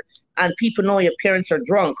father and people know your parents are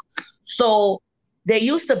drunk. So they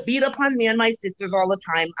used to beat up on me and my sisters all the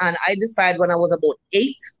time. And I decided when I was about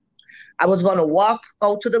 8, I was going to walk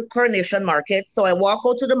out to the Coronation Market. So I walk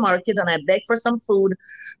out to the market and I beg for some food.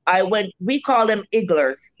 We call them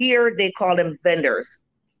igglers. Here they call them vendors.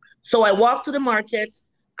 So I walked to the market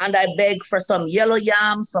and I begged for some yellow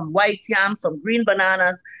yam, some white yam, some green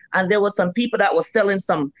bananas. And there were some people that were selling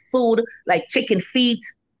some food like chicken feet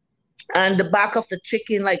and the back of the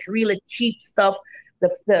chicken, like really cheap stuff.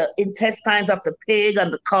 The intestines of the pig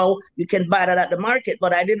and the cow, you can buy that at the market,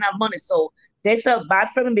 but I didn't have money. So they felt bad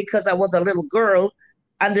for me because I was a little girl.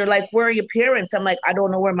 And they're like, where are your parents? I'm like, I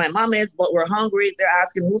don't know where my mom is, but we're hungry. They're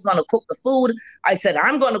asking who's going to cook the food. I said,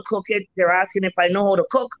 I'm going to cook it. They're asking if I know how to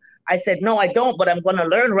cook. I said, no, I don't, but I'm going to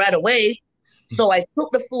learn right away. So I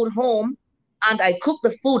took the food home and I cooked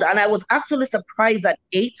the food. And I was actually surprised at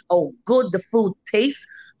 8 how good the food tastes.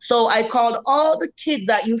 So I called all the kids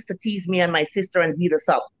that used to tease me and my sister and beat us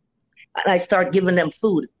up. And I started giving them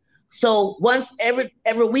food. So once every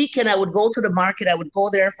weekend, I would go to the market. I would go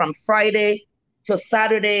there from Friday to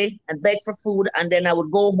Saturday and beg for food. And then I would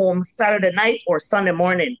go home Saturday night or Sunday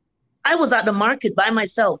morning. I was at the market by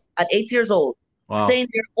myself at 8 years old, staying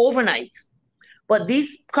there overnight. But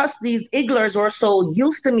these igglers were so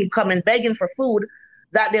used to me coming begging for food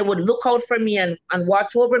that they would look out for me and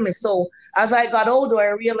watch over me. So as I got older, I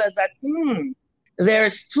realized that,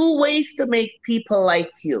 there's 2 ways to make people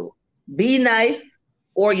like you. Be nice,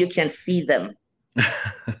 or you can feed them.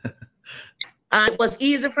 And it was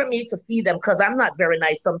easy for me to feed them because I'm not very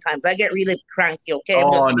nice sometimes. I get really cranky, okay?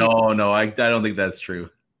 No. I don't think that's true.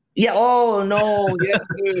 Yeah, oh, no. Yes,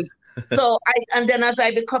 it is. So, and then as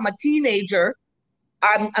I become a teenager,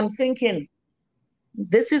 I'm thinking,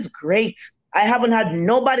 this is great. I haven't had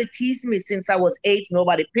nobody tease me since I was 8.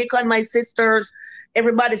 Nobody pick on my sisters.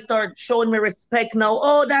 Everybody started showing me respect now.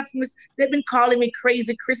 Oh, that's Miss. They've been calling me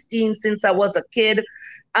Crazy Christine since I was a kid.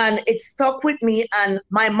 And it stuck with me. And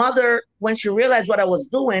my mother, when she realized what I was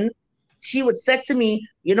doing, she would say to me,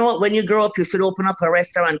 you know what, when you grow up, you should open up a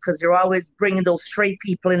restaurant because you're always bringing those stray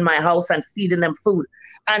people in my house and feeding them food.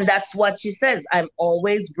 And that's what she says. I'm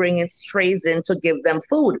always bringing strays in to give them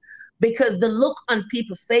food. Because the look on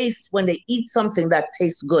people's face when they eat something that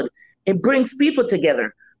tastes good, it brings people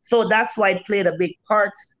together. So that's why it played a big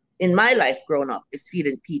part in my life growing up, is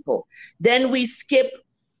feeding people. Then we skip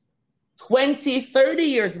 20, 30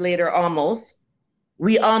 years later almost,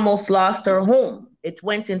 we almost lost our home. It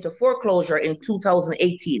went into foreclosure in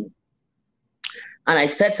 2018. And I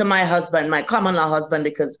said to my husband, my common law husband,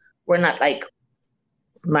 because we're not like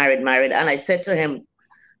married. And I said to him,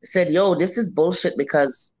 I said, yo, this is bullshit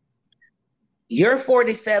because you're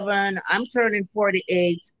 47, I'm turning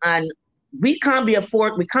 48, and we can't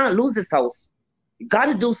lose this house. You got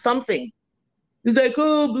to do something. He's like,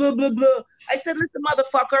 oh, blah, blah, blah. I said, listen,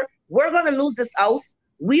 motherfucker, we're going to lose this house.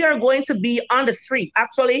 We are going to be on the street.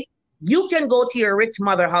 Actually, you can go to your rich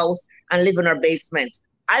mother house and live in her basement.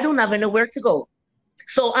 I don't have anywhere to go.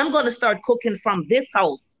 So I'm going to start cooking from this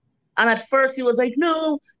house. And at first he was like,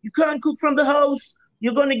 no, you can't cook from the house.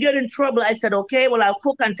 You're going to get in trouble. I said, okay, well, I'll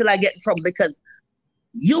cook until I get in trouble because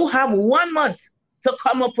you have 1 month to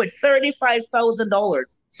come up with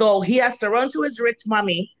 $35,000. So he has to run to his rich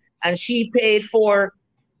mommy and she paid for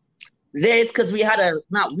this because he had a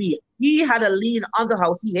lien on the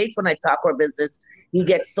house. He hates when I talk our business. He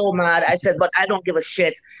gets so mad. I said, but I don't give a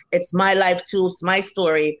shit. It's my life too. It's my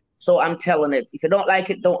story. So I'm telling it. If you don't like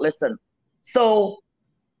it, don't listen. So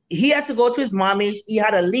he had to go to his mommy. He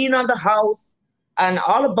had a lien on the house and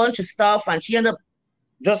all a bunch of stuff. And she ended up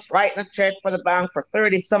just writing a check for the bank for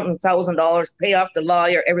 $30-something thousand, pay off the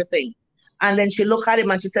lawyer, everything. And then she looked at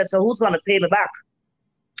him and she said, so who's going to pay me back?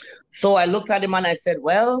 So I looked at him and I said,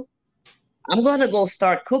 well, I'm going to go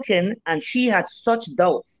start cooking. And she had such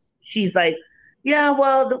doubts. She's like, yeah,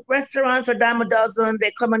 well, the restaurants are dime a dozen.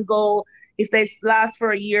 They come and go. If they last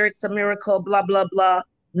for a year, it's a miracle, blah, blah, blah.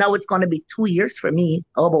 Now it's going to be 2 years for me.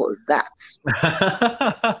 How about that?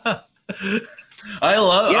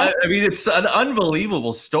 I mean, it's an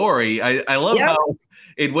unbelievable story. I love how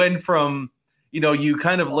it went from, you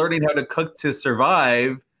kind of learning how to cook to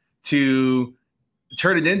survive to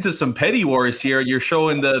turn it into some petty wars here. You're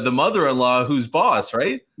showing the mother-in-law who's boss,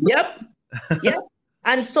 right? Yep.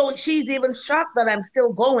 And so she's even shocked that I'm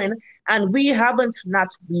still going, and we haven't not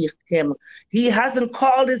beat him. He hasn't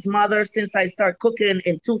called his mother since I started cooking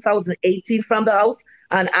in 2018 from the house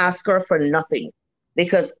and asked her for nothing.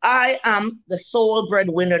 because I am the sole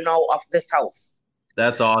breadwinner now of this house.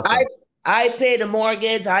 That's awesome. I pay the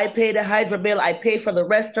mortgage, I pay the hydro bill, I pay for the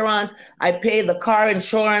restaurant, I pay the car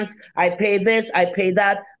insurance, I pay this, I pay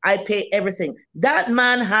that, I pay everything. That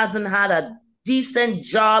man hasn't had a decent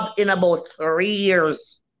job in about 3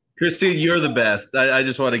 years. Christine, you're the best. I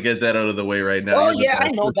just want to get that out of the way right now. Oh, yeah,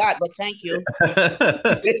 I know that, but thank you.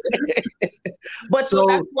 But so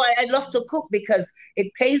that's why I love to cook, because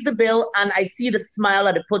it pays the bill and I see the smile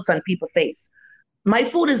that it puts on people's face. My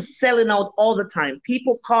food is selling out all the time.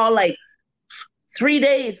 People call like 3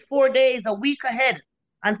 days, 4 days, a week ahead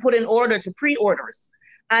and put in order to pre-orders.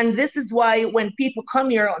 And this is why when people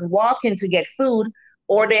come here and walk in to get food,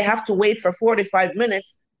 or they have to wait for 45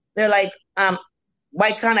 minutes, they're like,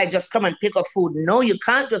 why can't I just come and pick up food? No, you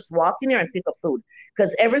can't just walk in here and pick up food,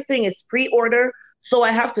 because everything is pre-order. So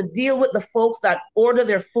I have to deal with the folks that order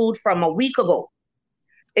their food from a week ago.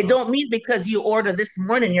 It don't mean because you order this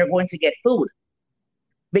morning, you're going to get food,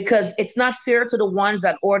 because it's not fair to the ones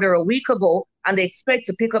that order a week ago and they expect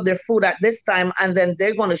to pick up their food at this time. And then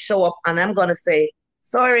they're going to show up and I'm going to say,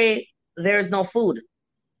 sorry, there's no food.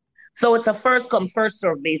 So it's a first come, first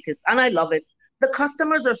serve basis. And I love it. The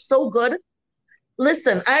customers are so good.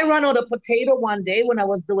 Listen, I ran out of potato one day when I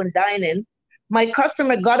was doing dine-in. My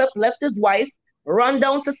customer got up, left his wife, run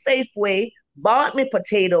down to Safeway, bought me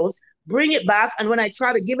potatoes, bring it back. And when I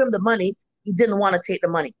tried to give him the money, he didn't want to take the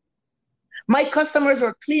money. My customers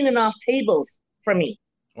were cleaning off tables for me.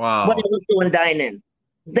 Wow. When I was doing dine-in.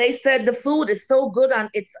 They said the food is so good and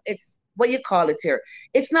it's what you call it here.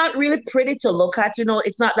 It's not really pretty to look at,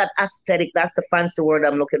 it's not that aesthetic. That's the fancy word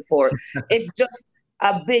I'm looking for. It's just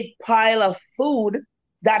a big pile of food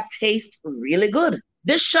that tastes really good.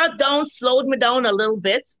 This shutdown slowed me down a little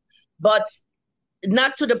bit, but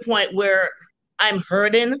not to the point where I'm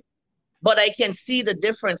hurting, but I can see the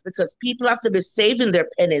difference because people have to be saving their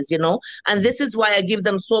pennies, and this is why I give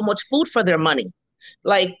them so much food for their money.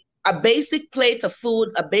 Like a basic plate of food,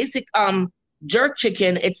 a basic jerk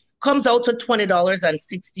chicken, it comes out to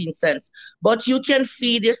 $20.16, but you can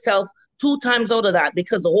feed yourself 2 times out of that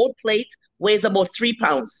because the whole plate weighs about 3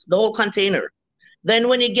 pounds, the whole container. Then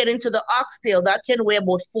when you get into the oxtail, that can weigh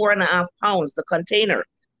about 4.5 pounds, the container,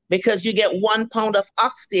 because you get 1 pound of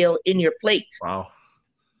oxtail in your plate. Wow.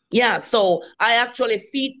 Yeah, so I actually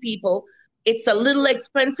feed people. It's a little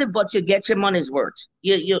expensive, but you get your money's worth.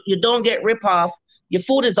 You don't get rip off. Your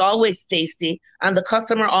food is always tasty, and the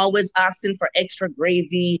customer always asking for extra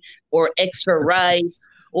gravy or extra rice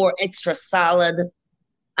or extra salad.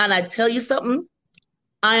 And I tell you something,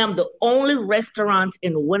 I am the only restaurant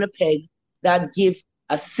in Winnipeg that give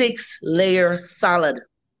a 6-layer salad.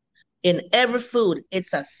 In every food,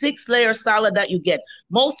 it's a 6-layer salad that you get.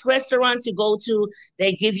 Most restaurants you go to,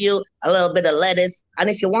 they give you a little bit of lettuce. And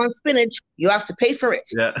if you want spinach, you have to pay for it.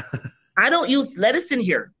 Yeah. I don't use lettuce in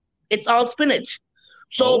here. It's all spinach.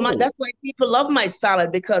 So that's why people love my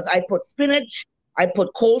salad, because I put spinach, I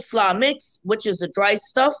put coleslaw mix, which is the dry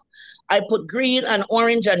stuff. I put green and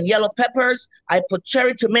orange and yellow peppers. I put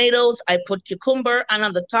cherry tomatoes. I put cucumber. And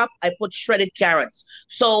on the top, I put shredded carrots.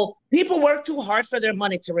 So people work too hard for their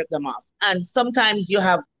money to rip them off. And sometimes you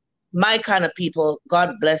have my kind of people,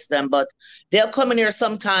 God bless them, but they'll come in here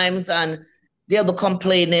sometimes and they'll be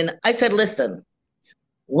complaining. I said, listen,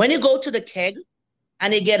 when you go to the keg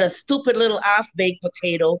and you get a stupid little half-baked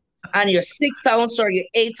potato and your 6-ounce or your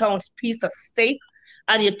 8-ounce piece of steak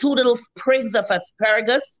and your 2 little sprigs of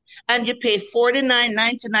asparagus, and you pay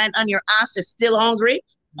 $49.99 and your ass is still hungry,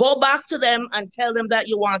 go back to them and tell them that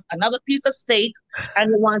you want another piece of steak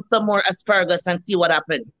and you want some more asparagus and see what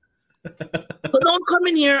happens. So don't come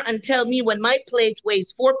in here and tell me when my plate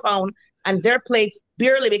weighs 4 pounds and their plate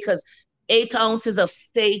barely, because 8 ounces of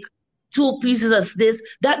steak, 2 pieces of this,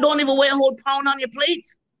 that don't even weigh a whole pound on your plate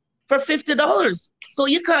for $50. So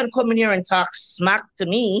you can't come in here and talk smack to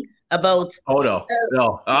me about. Oh no.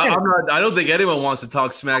 I'm not. I don't think anyone wants to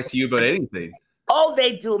talk smack to you about anything. Oh,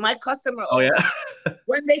 they do. My customer. Oh yeah.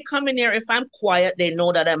 When they come in here, if I'm quiet, they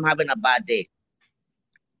know that I'm having a bad day,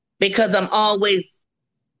 because I'm always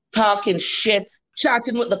talking shit,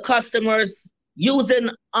 chatting with the customers, using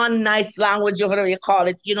unnice language, or whatever you call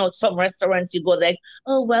it. Some restaurants you go there,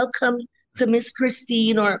 oh, welcome to Miss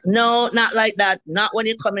Christine, or no, not like that. Not when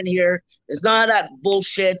you come in here. There's none of that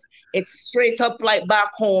bullshit. It's straight up like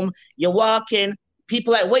back home. You walk in,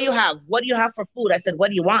 people like, what do you have? What do you have for food? I said,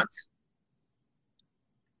 what do you want?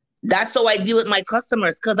 That's how I deal with my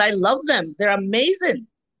customers, because I love them. They're amazing.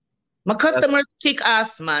 My customers kick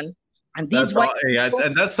ass, man. And these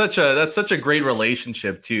and that's such a great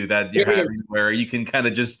relationship too that you're having, where you can kind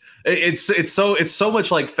of just it's so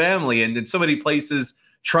much like family, and in so many places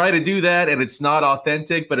try to do that and it's not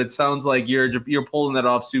authentic, but it sounds like you're pulling that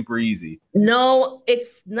off super easy. No,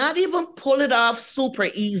 it's not even pull it off super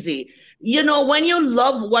easy. You know, when you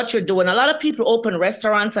love what you're doing, a lot of people open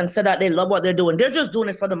restaurants and say that they love what they're doing. They're just doing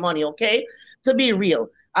it for the money, okay? To be real,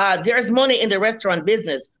 there's money in the restaurant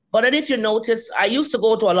business. But then if you notice, I used to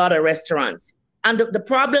go to a lot of restaurants. And the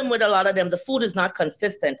problem with a lot of them, the food is not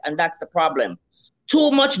consistent, and that's the problem.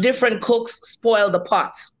 Too much different cooks spoil the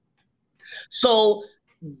pot. So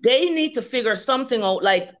they need to figure something out.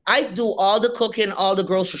 Like, I do all the cooking, all the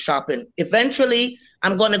grocery shopping. Eventually,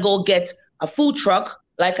 I'm going to go get a food truck.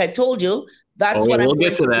 Like I told you, that's what we'll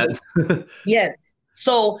get to that. Yes.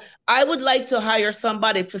 So I would like to hire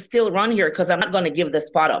somebody to still run here because I'm not going to give the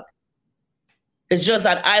spot up. It's just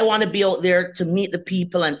that I want to be out there to meet the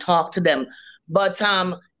people and talk to them. But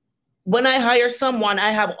when I hire someone,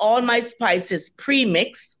 I have all my spices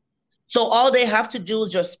pre-mixed. So all they have to do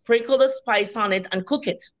is just sprinkle the spice on it and cook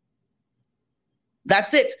it.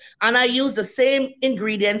 That's it. And I use the same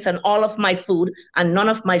ingredients in all of my food, and none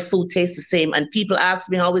of my food tastes the same. And people ask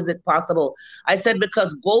me, how is it possible? I said,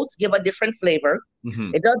 because goats give a different flavor.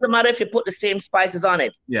 Mm-hmm. It doesn't matter if you put the same spices on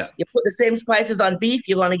it. Yeah. You put the same spices on beef,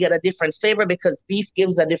 you're going to get a different flavor because beef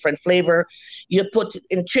gives a different flavor. You put it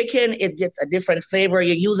in chicken, it gets a different flavor.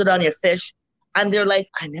 You use it on your fish. And they're like,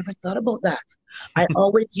 I never thought about that. I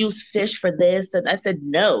always use fish for this. And I said,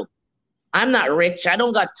 no. I'm not rich. I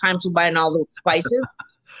don't got time to buy all those spices.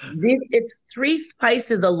 It's 3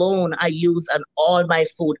 spices alone I use on all my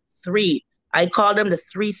food. 3. I call them the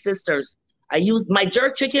 3 sisters. I use my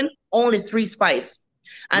jerk chicken, only 3 spice.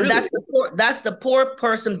 And really? That's the poor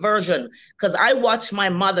person version. Because I watched my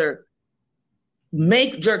mother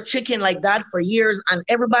make jerk chicken like that for years. And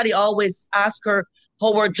everybody always asks her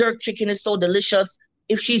how her jerk chicken is so delicious.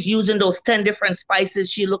 If she's using those 10 different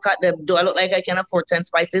spices, she look at them. Do I look like I can afford 10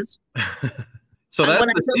 spices? So that's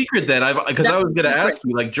the secret then. Because I was going to ask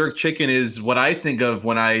you, like, jerk chicken is what I think of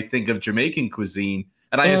when I think of Jamaican cuisine.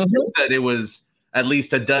 And I assume that it was at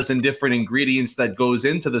least a dozen different ingredients that goes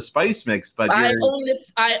into the spice mix. But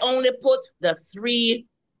I only put the 3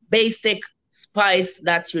 basic spice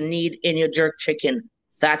that you need in your jerk chicken.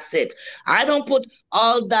 That's it. I don't put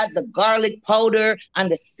all that, the garlic powder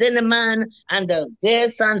and the cinnamon and the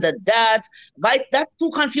this and the that. Right? That's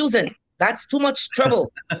too confusing. That's too much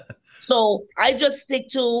trouble. So I just stick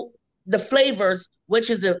to the flavors,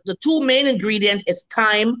 which is the 2 main ingredients is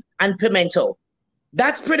thyme and pimento.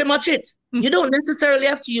 That's pretty much it. You don't necessarily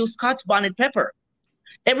have to use Scotch bonnet pepper.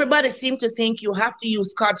 Everybody seems to think you have to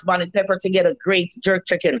use Scotch bonnet pepper to get a great jerk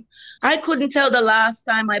chicken. I couldn't tell the last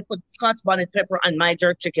time I put Scotch bonnet pepper on my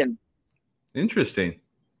jerk chicken. Interesting.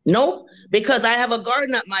 No, because I have a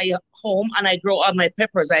garden at my home and I grow all my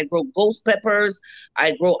peppers. I grow ghost peppers.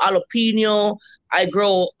 I grow jalapeno. I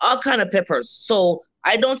grow all kind of peppers. So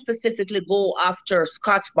I don't specifically go after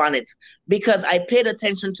Scotch bonnet because I paid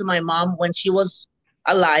attention to my mom when she was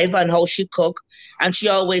alive and how she cooked. And she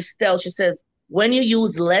always tells, she says, when you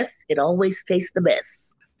use less, it always tastes the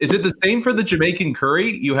best. Is it the same for the Jamaican curry?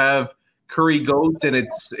 You have curry goat and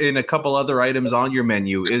it's in a couple other items on your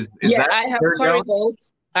menu. Is that I have curry goat.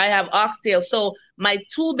 I have oxtail. So my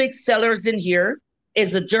 2 big sellers in here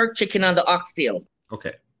is the jerk chicken and the oxtail.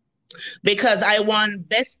 Okay. Because I won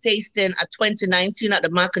best tasting at 2019 at the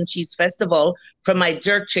Mac and Cheese Festival for my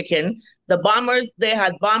jerk chicken. The Bombers, they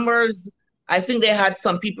had Bombers. I think they had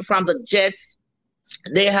some people from the Jets.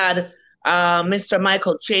 They had Mr.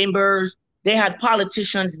 Michael Chambers. They had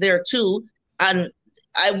politicians there too. And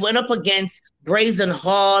I went up against Brazen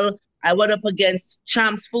Hall. I went up against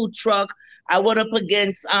Champ's Food Truck. I went up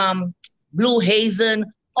against Blue Hazen.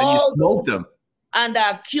 And you smoked them. And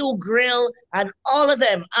Q Grill and all of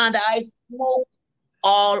them. And I smoked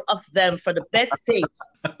all of them for the best taste.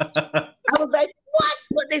 I was like, what?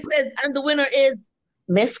 But they says, and the winner is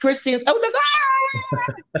Miss Christine's. I was like,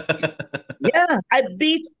 ah! Yeah, I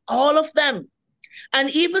beat all of them. And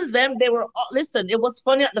even them, they were, listen, it was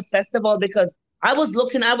funny at the festival because I was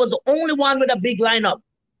the only one with a big lineup.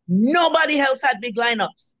 Nobody else had big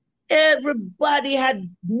lineups. Everybody had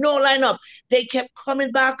no lineup. They kept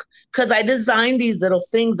coming back because I designed these little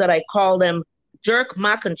things that I call them jerk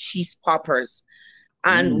mac and cheese poppers.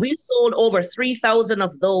 And we sold over 3,000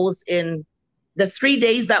 of those in the 3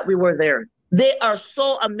 days that we were there. They are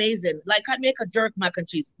so amazing. Like, I make a jerk mac and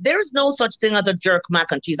cheese. There's no such thing as a jerk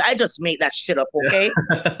mac and cheese. I just made that shit up, okay?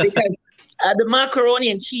 Because the macaroni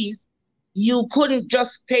and cheese, you couldn't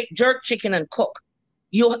just take jerk chicken and cook.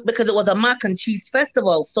 Because it was a mac and cheese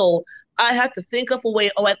festival. So I had to think of a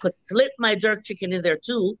way how I could slip my jerk chicken in there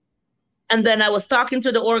too. And then I was talking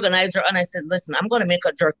to the organizer and I said, listen, I'm going to make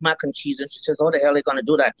a jerk mac and cheese. And she says, how the hell are you going to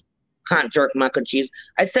do that? can't jerk mac and cheese.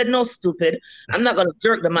 I said, no, stupid. I'm not going to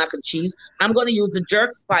jerk the mac and cheese. I'm going to use the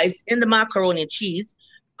jerk spice in the macaroni and cheese.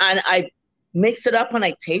 And I mix it up and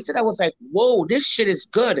I taste it. I was like, whoa, this shit is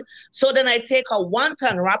good. So then I take a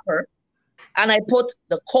wonton wrapper and I put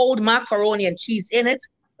the cold macaroni and cheese in it,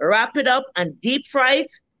 wrap it up and deep fry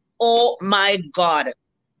it. Oh my God.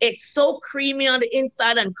 It's so creamy on the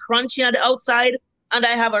inside and crunchy on the outside. And I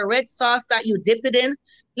have a red sauce that you dip it in.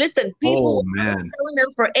 Listen, people were selling them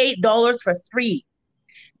for $8 for 3.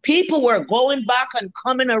 People were going back and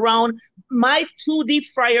coming around. My 2 deep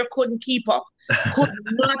fryer couldn't keep up. Could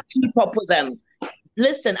not keep up with them.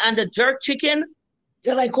 Listen, and the jerk chicken,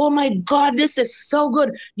 they're like, oh my God, this is so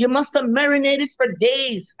good. You must have marinated for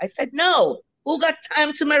days. I said, no. Who got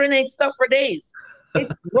time to marinate stuff for days?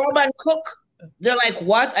 It's rub and cook. They're like,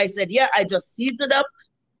 what? I said, yeah, I just season it up.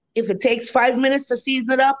 If it takes 5 minutes to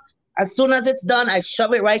season it up, as soon as it's done, I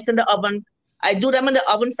shove it right in the oven. I do them in the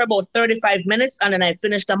oven for about 35 minutes, and then I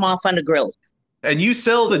finish them off on the grill. And you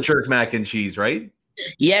sell the jerk mac and cheese, right?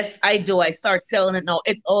 Yes, I do. I start selling it now.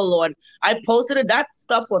 Oh, Lord. I posted it. That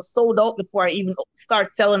stuff was sold out before I even start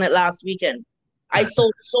selling it last weekend. I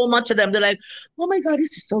sold so much of them. They're like, oh, my God,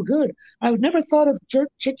 this is so good. I would never thought of jerk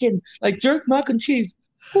chicken, like jerk mac and cheese.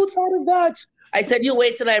 Who thought of that? I said, you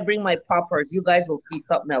wait till I bring my poppers. You guys will see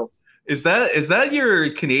something else. Is that your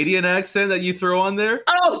Canadian accent that you throw on there?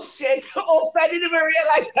 Oh, shit. Oops, I didn't even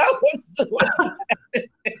realize I was doing that.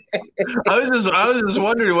 I was just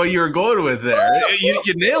wondering what you were going with there.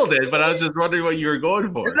 You nailed it, but I was just wondering what you were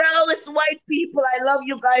going for. No, it's white people. I love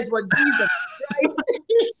you guys, but Jesus Christ.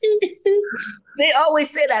 They always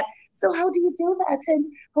say that. So how do you do that? I said,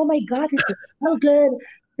 oh, my God, this is so good.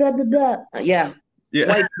 Blah, blah, blah. Yeah.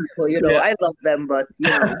 White people, I love them, but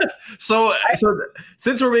So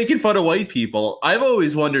since we're making fun of white people, I've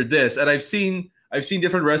always wondered this, and I've seen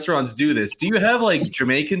different restaurants do this. Do you have like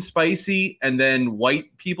Jamaican spicy and then white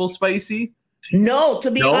people spicy? No, to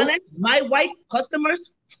be honest, my white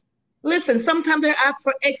customers, listen, sometimes they ask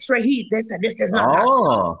for extra heat. They said this is not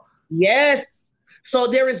that. Yes. So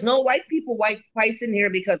there is no white spice in here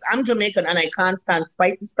because I'm Jamaican and I can't stand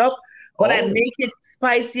spicy stuff. But I make it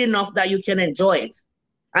spicy enough that you can enjoy it.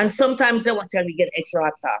 And sometimes they will tell me, get extra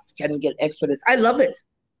hot sauce. Can you get extra this? I love it.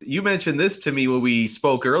 You mentioned this to me when we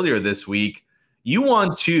spoke earlier this week. You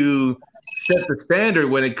want to set the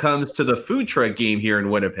standard when it comes to the food truck game here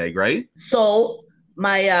in Winnipeg, right? So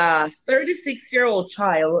my 36-year-old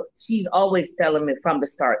child, she's always telling me from the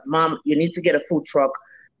start, Mom, you need to get a food truck.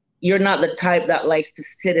 You're not the type that likes to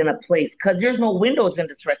sit in a place because there's no windows in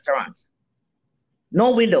this restaurant.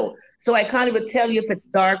 No window. So I can't even tell you if it's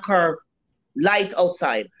dark or light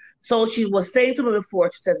outside. So she was saying to me before,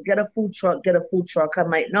 she says, get a food truck. I'm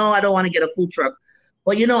like, no, I don't want to get a food truck.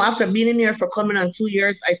 But, after being in here for coming on 2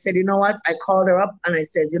 years, I said, you know what? I called her up and I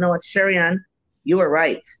said, you know what, Sherry-Ann, you were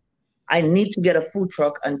right. I need to get a food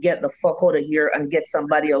truck and get the fuck out of here and get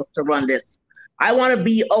somebody else to run this. I want to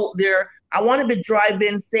be out there. I want to be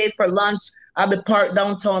driving, say for lunch. I'll be parked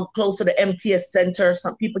downtown close to the MTS Center.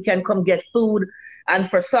 Some people can come get food. And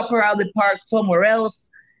for supper, I'll be parked somewhere else.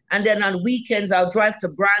 And then on weekends, I'll drive to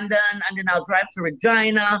Brandon and then I'll drive to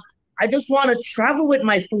Regina. I just want to travel with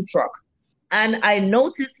my food truck. And I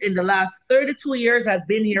noticed in the last 32 years I've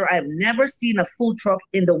been here, I've never seen a food truck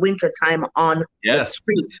in the wintertime on the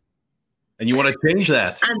street. And you want to change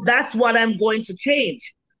that. And that's what I'm going to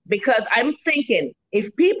change. Because I'm thinking,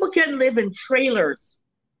 if people can live in trailers,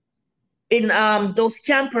 in those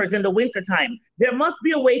campers in the wintertime, there must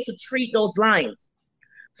be a way to treat those lines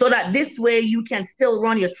so that this way you can still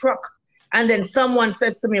run your truck. And then someone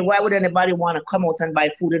says to me, why would anybody want to come out and buy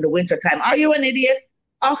food in the wintertime? Are you an idiot?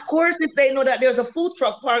 Of course, if they know that there's a food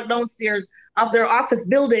truck parked downstairs of their office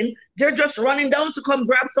building, they're just running down to come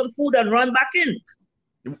grab some food and run back in.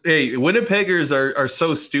 Hey, Winnipeggers are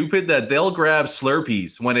so stupid that they'll grab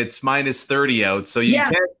Slurpees when it's minus 30 out. So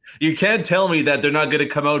you can't tell me that they're not going to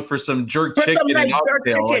come out for some jerk chicken and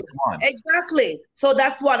oxtail. Like, exactly. So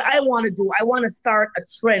that's what I want to do. I want to start a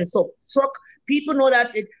trend. So truck people know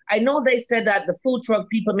that. I know they said that the food truck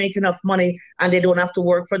people make enough money and they don't have to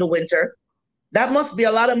work for the winter. That must be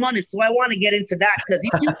a lot of money. So I want to get into that because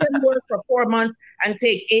if you can work for 4 months and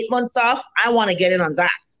take 8 months off, I want to get in on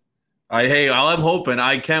that. Hey, all I'm hoping,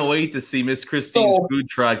 I can't wait to see Miss Christine's food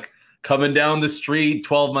truck coming down the street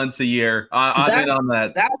 12 months a year. I'm in on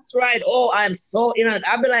that. That's right. Oh, I'm so in on it.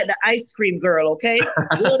 I'll be like the ice cream girl, okay?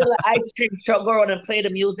 Go to the ice cream truck girl and play the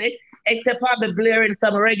music, except I'll be blaring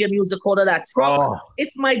some reggae music out of that truck. Oh.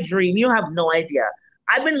 It's my dream. You have no idea.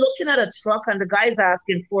 I've been looking at a truck and the guy's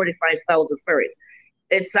asking $45,000 for it.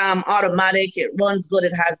 It's automatic. It runs good.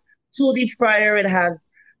 It has 2 deep fryer. It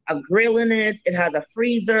has a grill in it. It has a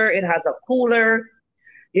freezer. It has a cooler.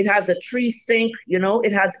 It has a tree sink.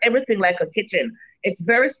 It has everything like a kitchen. It's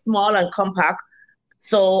very small and compact.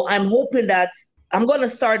 So I'm hoping that I'm going to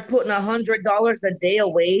start putting $100 a day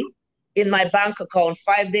away in my bank account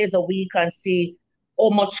 5 days a week and see how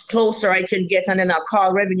much closer I can get. And then I'll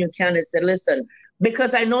call revenue count and say, listen,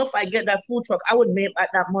 because I know if I get that food truck, I would make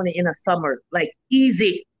that money in a summer, like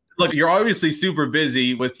easy. Look, you're obviously super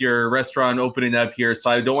busy with your restaurant opening up here,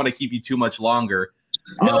 so I don't want to keep you too much longer.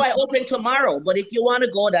 No, I open tomorrow, but if you want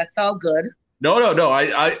to go, that's all good. No.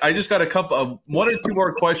 I just got a couple of one or two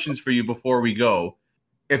more questions for you before we go.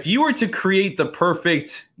 If you were to create the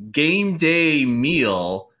perfect game day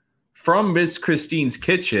meal from Miss Christine's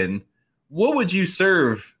kitchen, what would you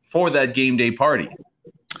serve for that game day party?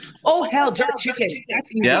 Oh, hell, jerk chicken.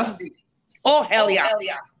 Yeah? Oh, hell yeah.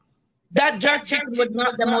 That jerk chicken would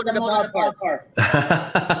knock them out of the ballpark.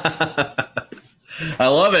 I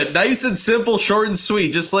love it. Nice and simple, short and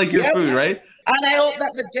sweet, just like your food, right? And I hope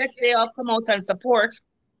that the Jets, they all come out and support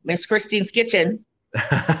Miss Christine's kitchen.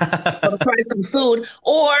 Try some food.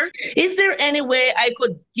 Or is there any way I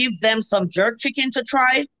could give them some jerk chicken to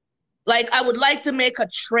try? Like, I would like to make a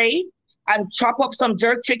tray and chop up some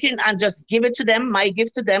jerk chicken and just give it to them, my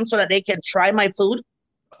gift to them, so that they can try my food.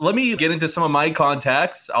 Let me get into some of my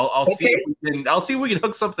contacts. I'll see if we can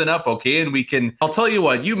hook something up, okay? And I'll tell you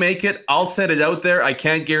what, you make it, I'll send it out there. I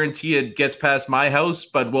can't guarantee it gets past my house,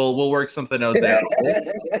 but we'll work something out there.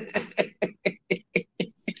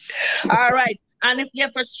 All right. And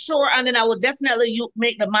for sure, and then I will definitely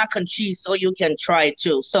make the mac and cheese so you can try it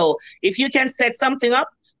too. So if you can set something up,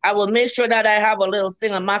 I will make sure that I have a little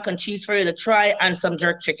thing of mac and cheese for you to try and some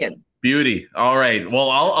jerk chicken. Beauty. All right. Well,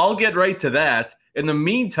 I'll get right to that. In the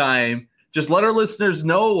meantime, just let our listeners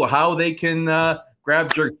know how they can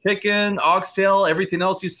grab jerk chicken, oxtail, everything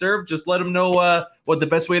else you serve. Just let them know what the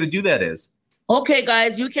best way to do that is. Okay,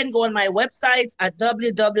 guys, you can go on my website at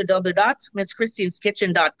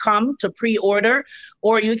www.misschristine'skitchen.com to pre-order,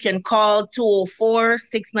 or you can call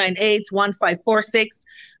 204-698-1546.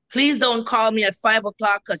 Please don't call me at 5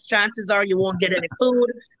 o'clock because chances are you won't get any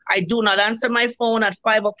food. I do not answer my phone at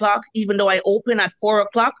 5 o'clock, even though I open at 4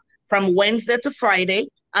 o'clock from Wednesday to Friday,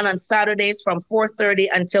 and on Saturdays from 4:30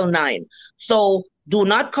 until 9. So do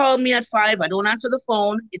not call me at 5. I don't answer the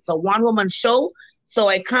phone. It's a one-woman show. So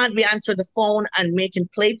I can't be answering the phone and making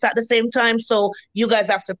plates at the same time. So you guys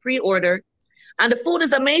have to pre-order. And the food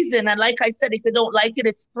is amazing. And like I said, if you don't like it,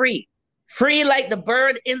 it's free. Free like the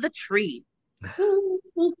bird in the tree.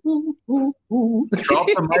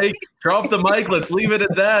 Drop the mic. Let's leave it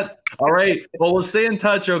at that. All right. Well, we'll stay in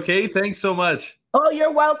touch, okay? Thanks so much. Oh,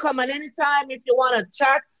 you're welcome. And anytime if you want to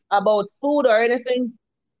chat about food or anything,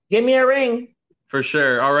 give me a ring. For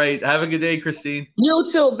sure. All right. Have a good day, Christine. You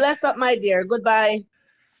too. Bless up, my dear. Goodbye.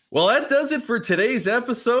 Well, that does it for today's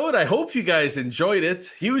episode. I hope you guys enjoyed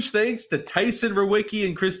it. Huge thanks to Tyson Rowicki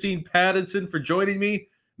and Christine Pattinson for joining me.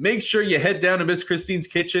 Make sure you head down to Miss Christine's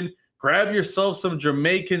Kitchen. Grab yourself some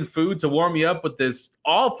Jamaican food to warm you up with this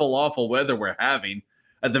awful weather we're having.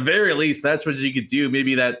 At the very least, that's what you could do.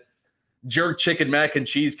 Maybe that jerk chicken mac and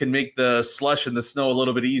cheese can make the slush in the snow a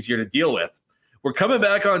little bit easier to deal with. We're coming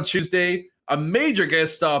back on Tuesday. A major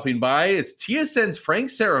guest stopping by. It's TSN's Frank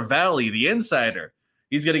Saravalli, the insider.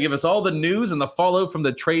 He's going to give us all the news and the fallout from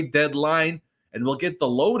the trade deadline, and we'll get the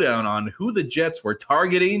lowdown on who the Jets were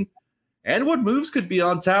targeting and what moves could be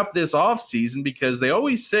on tap this offseason, because they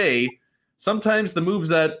always say sometimes the moves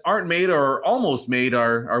that aren't made or almost made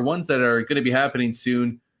are ones that are going to be happening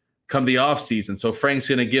soon come the offseason. So Frank's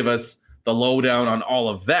going to give us the lowdown on all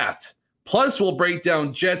of that. Plus, we'll break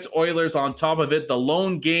down Jets Oilers on top of it, the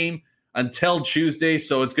lone game until Tuesday.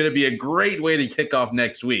 So it's going to be a great way to kick off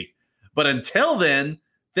next week. But until then,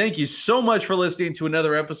 thank you so much for listening to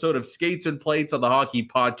another episode of Skates and Plates on the Hockey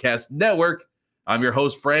Podcast Network. I'm your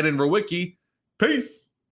host, Brandon Rowicki. Peace.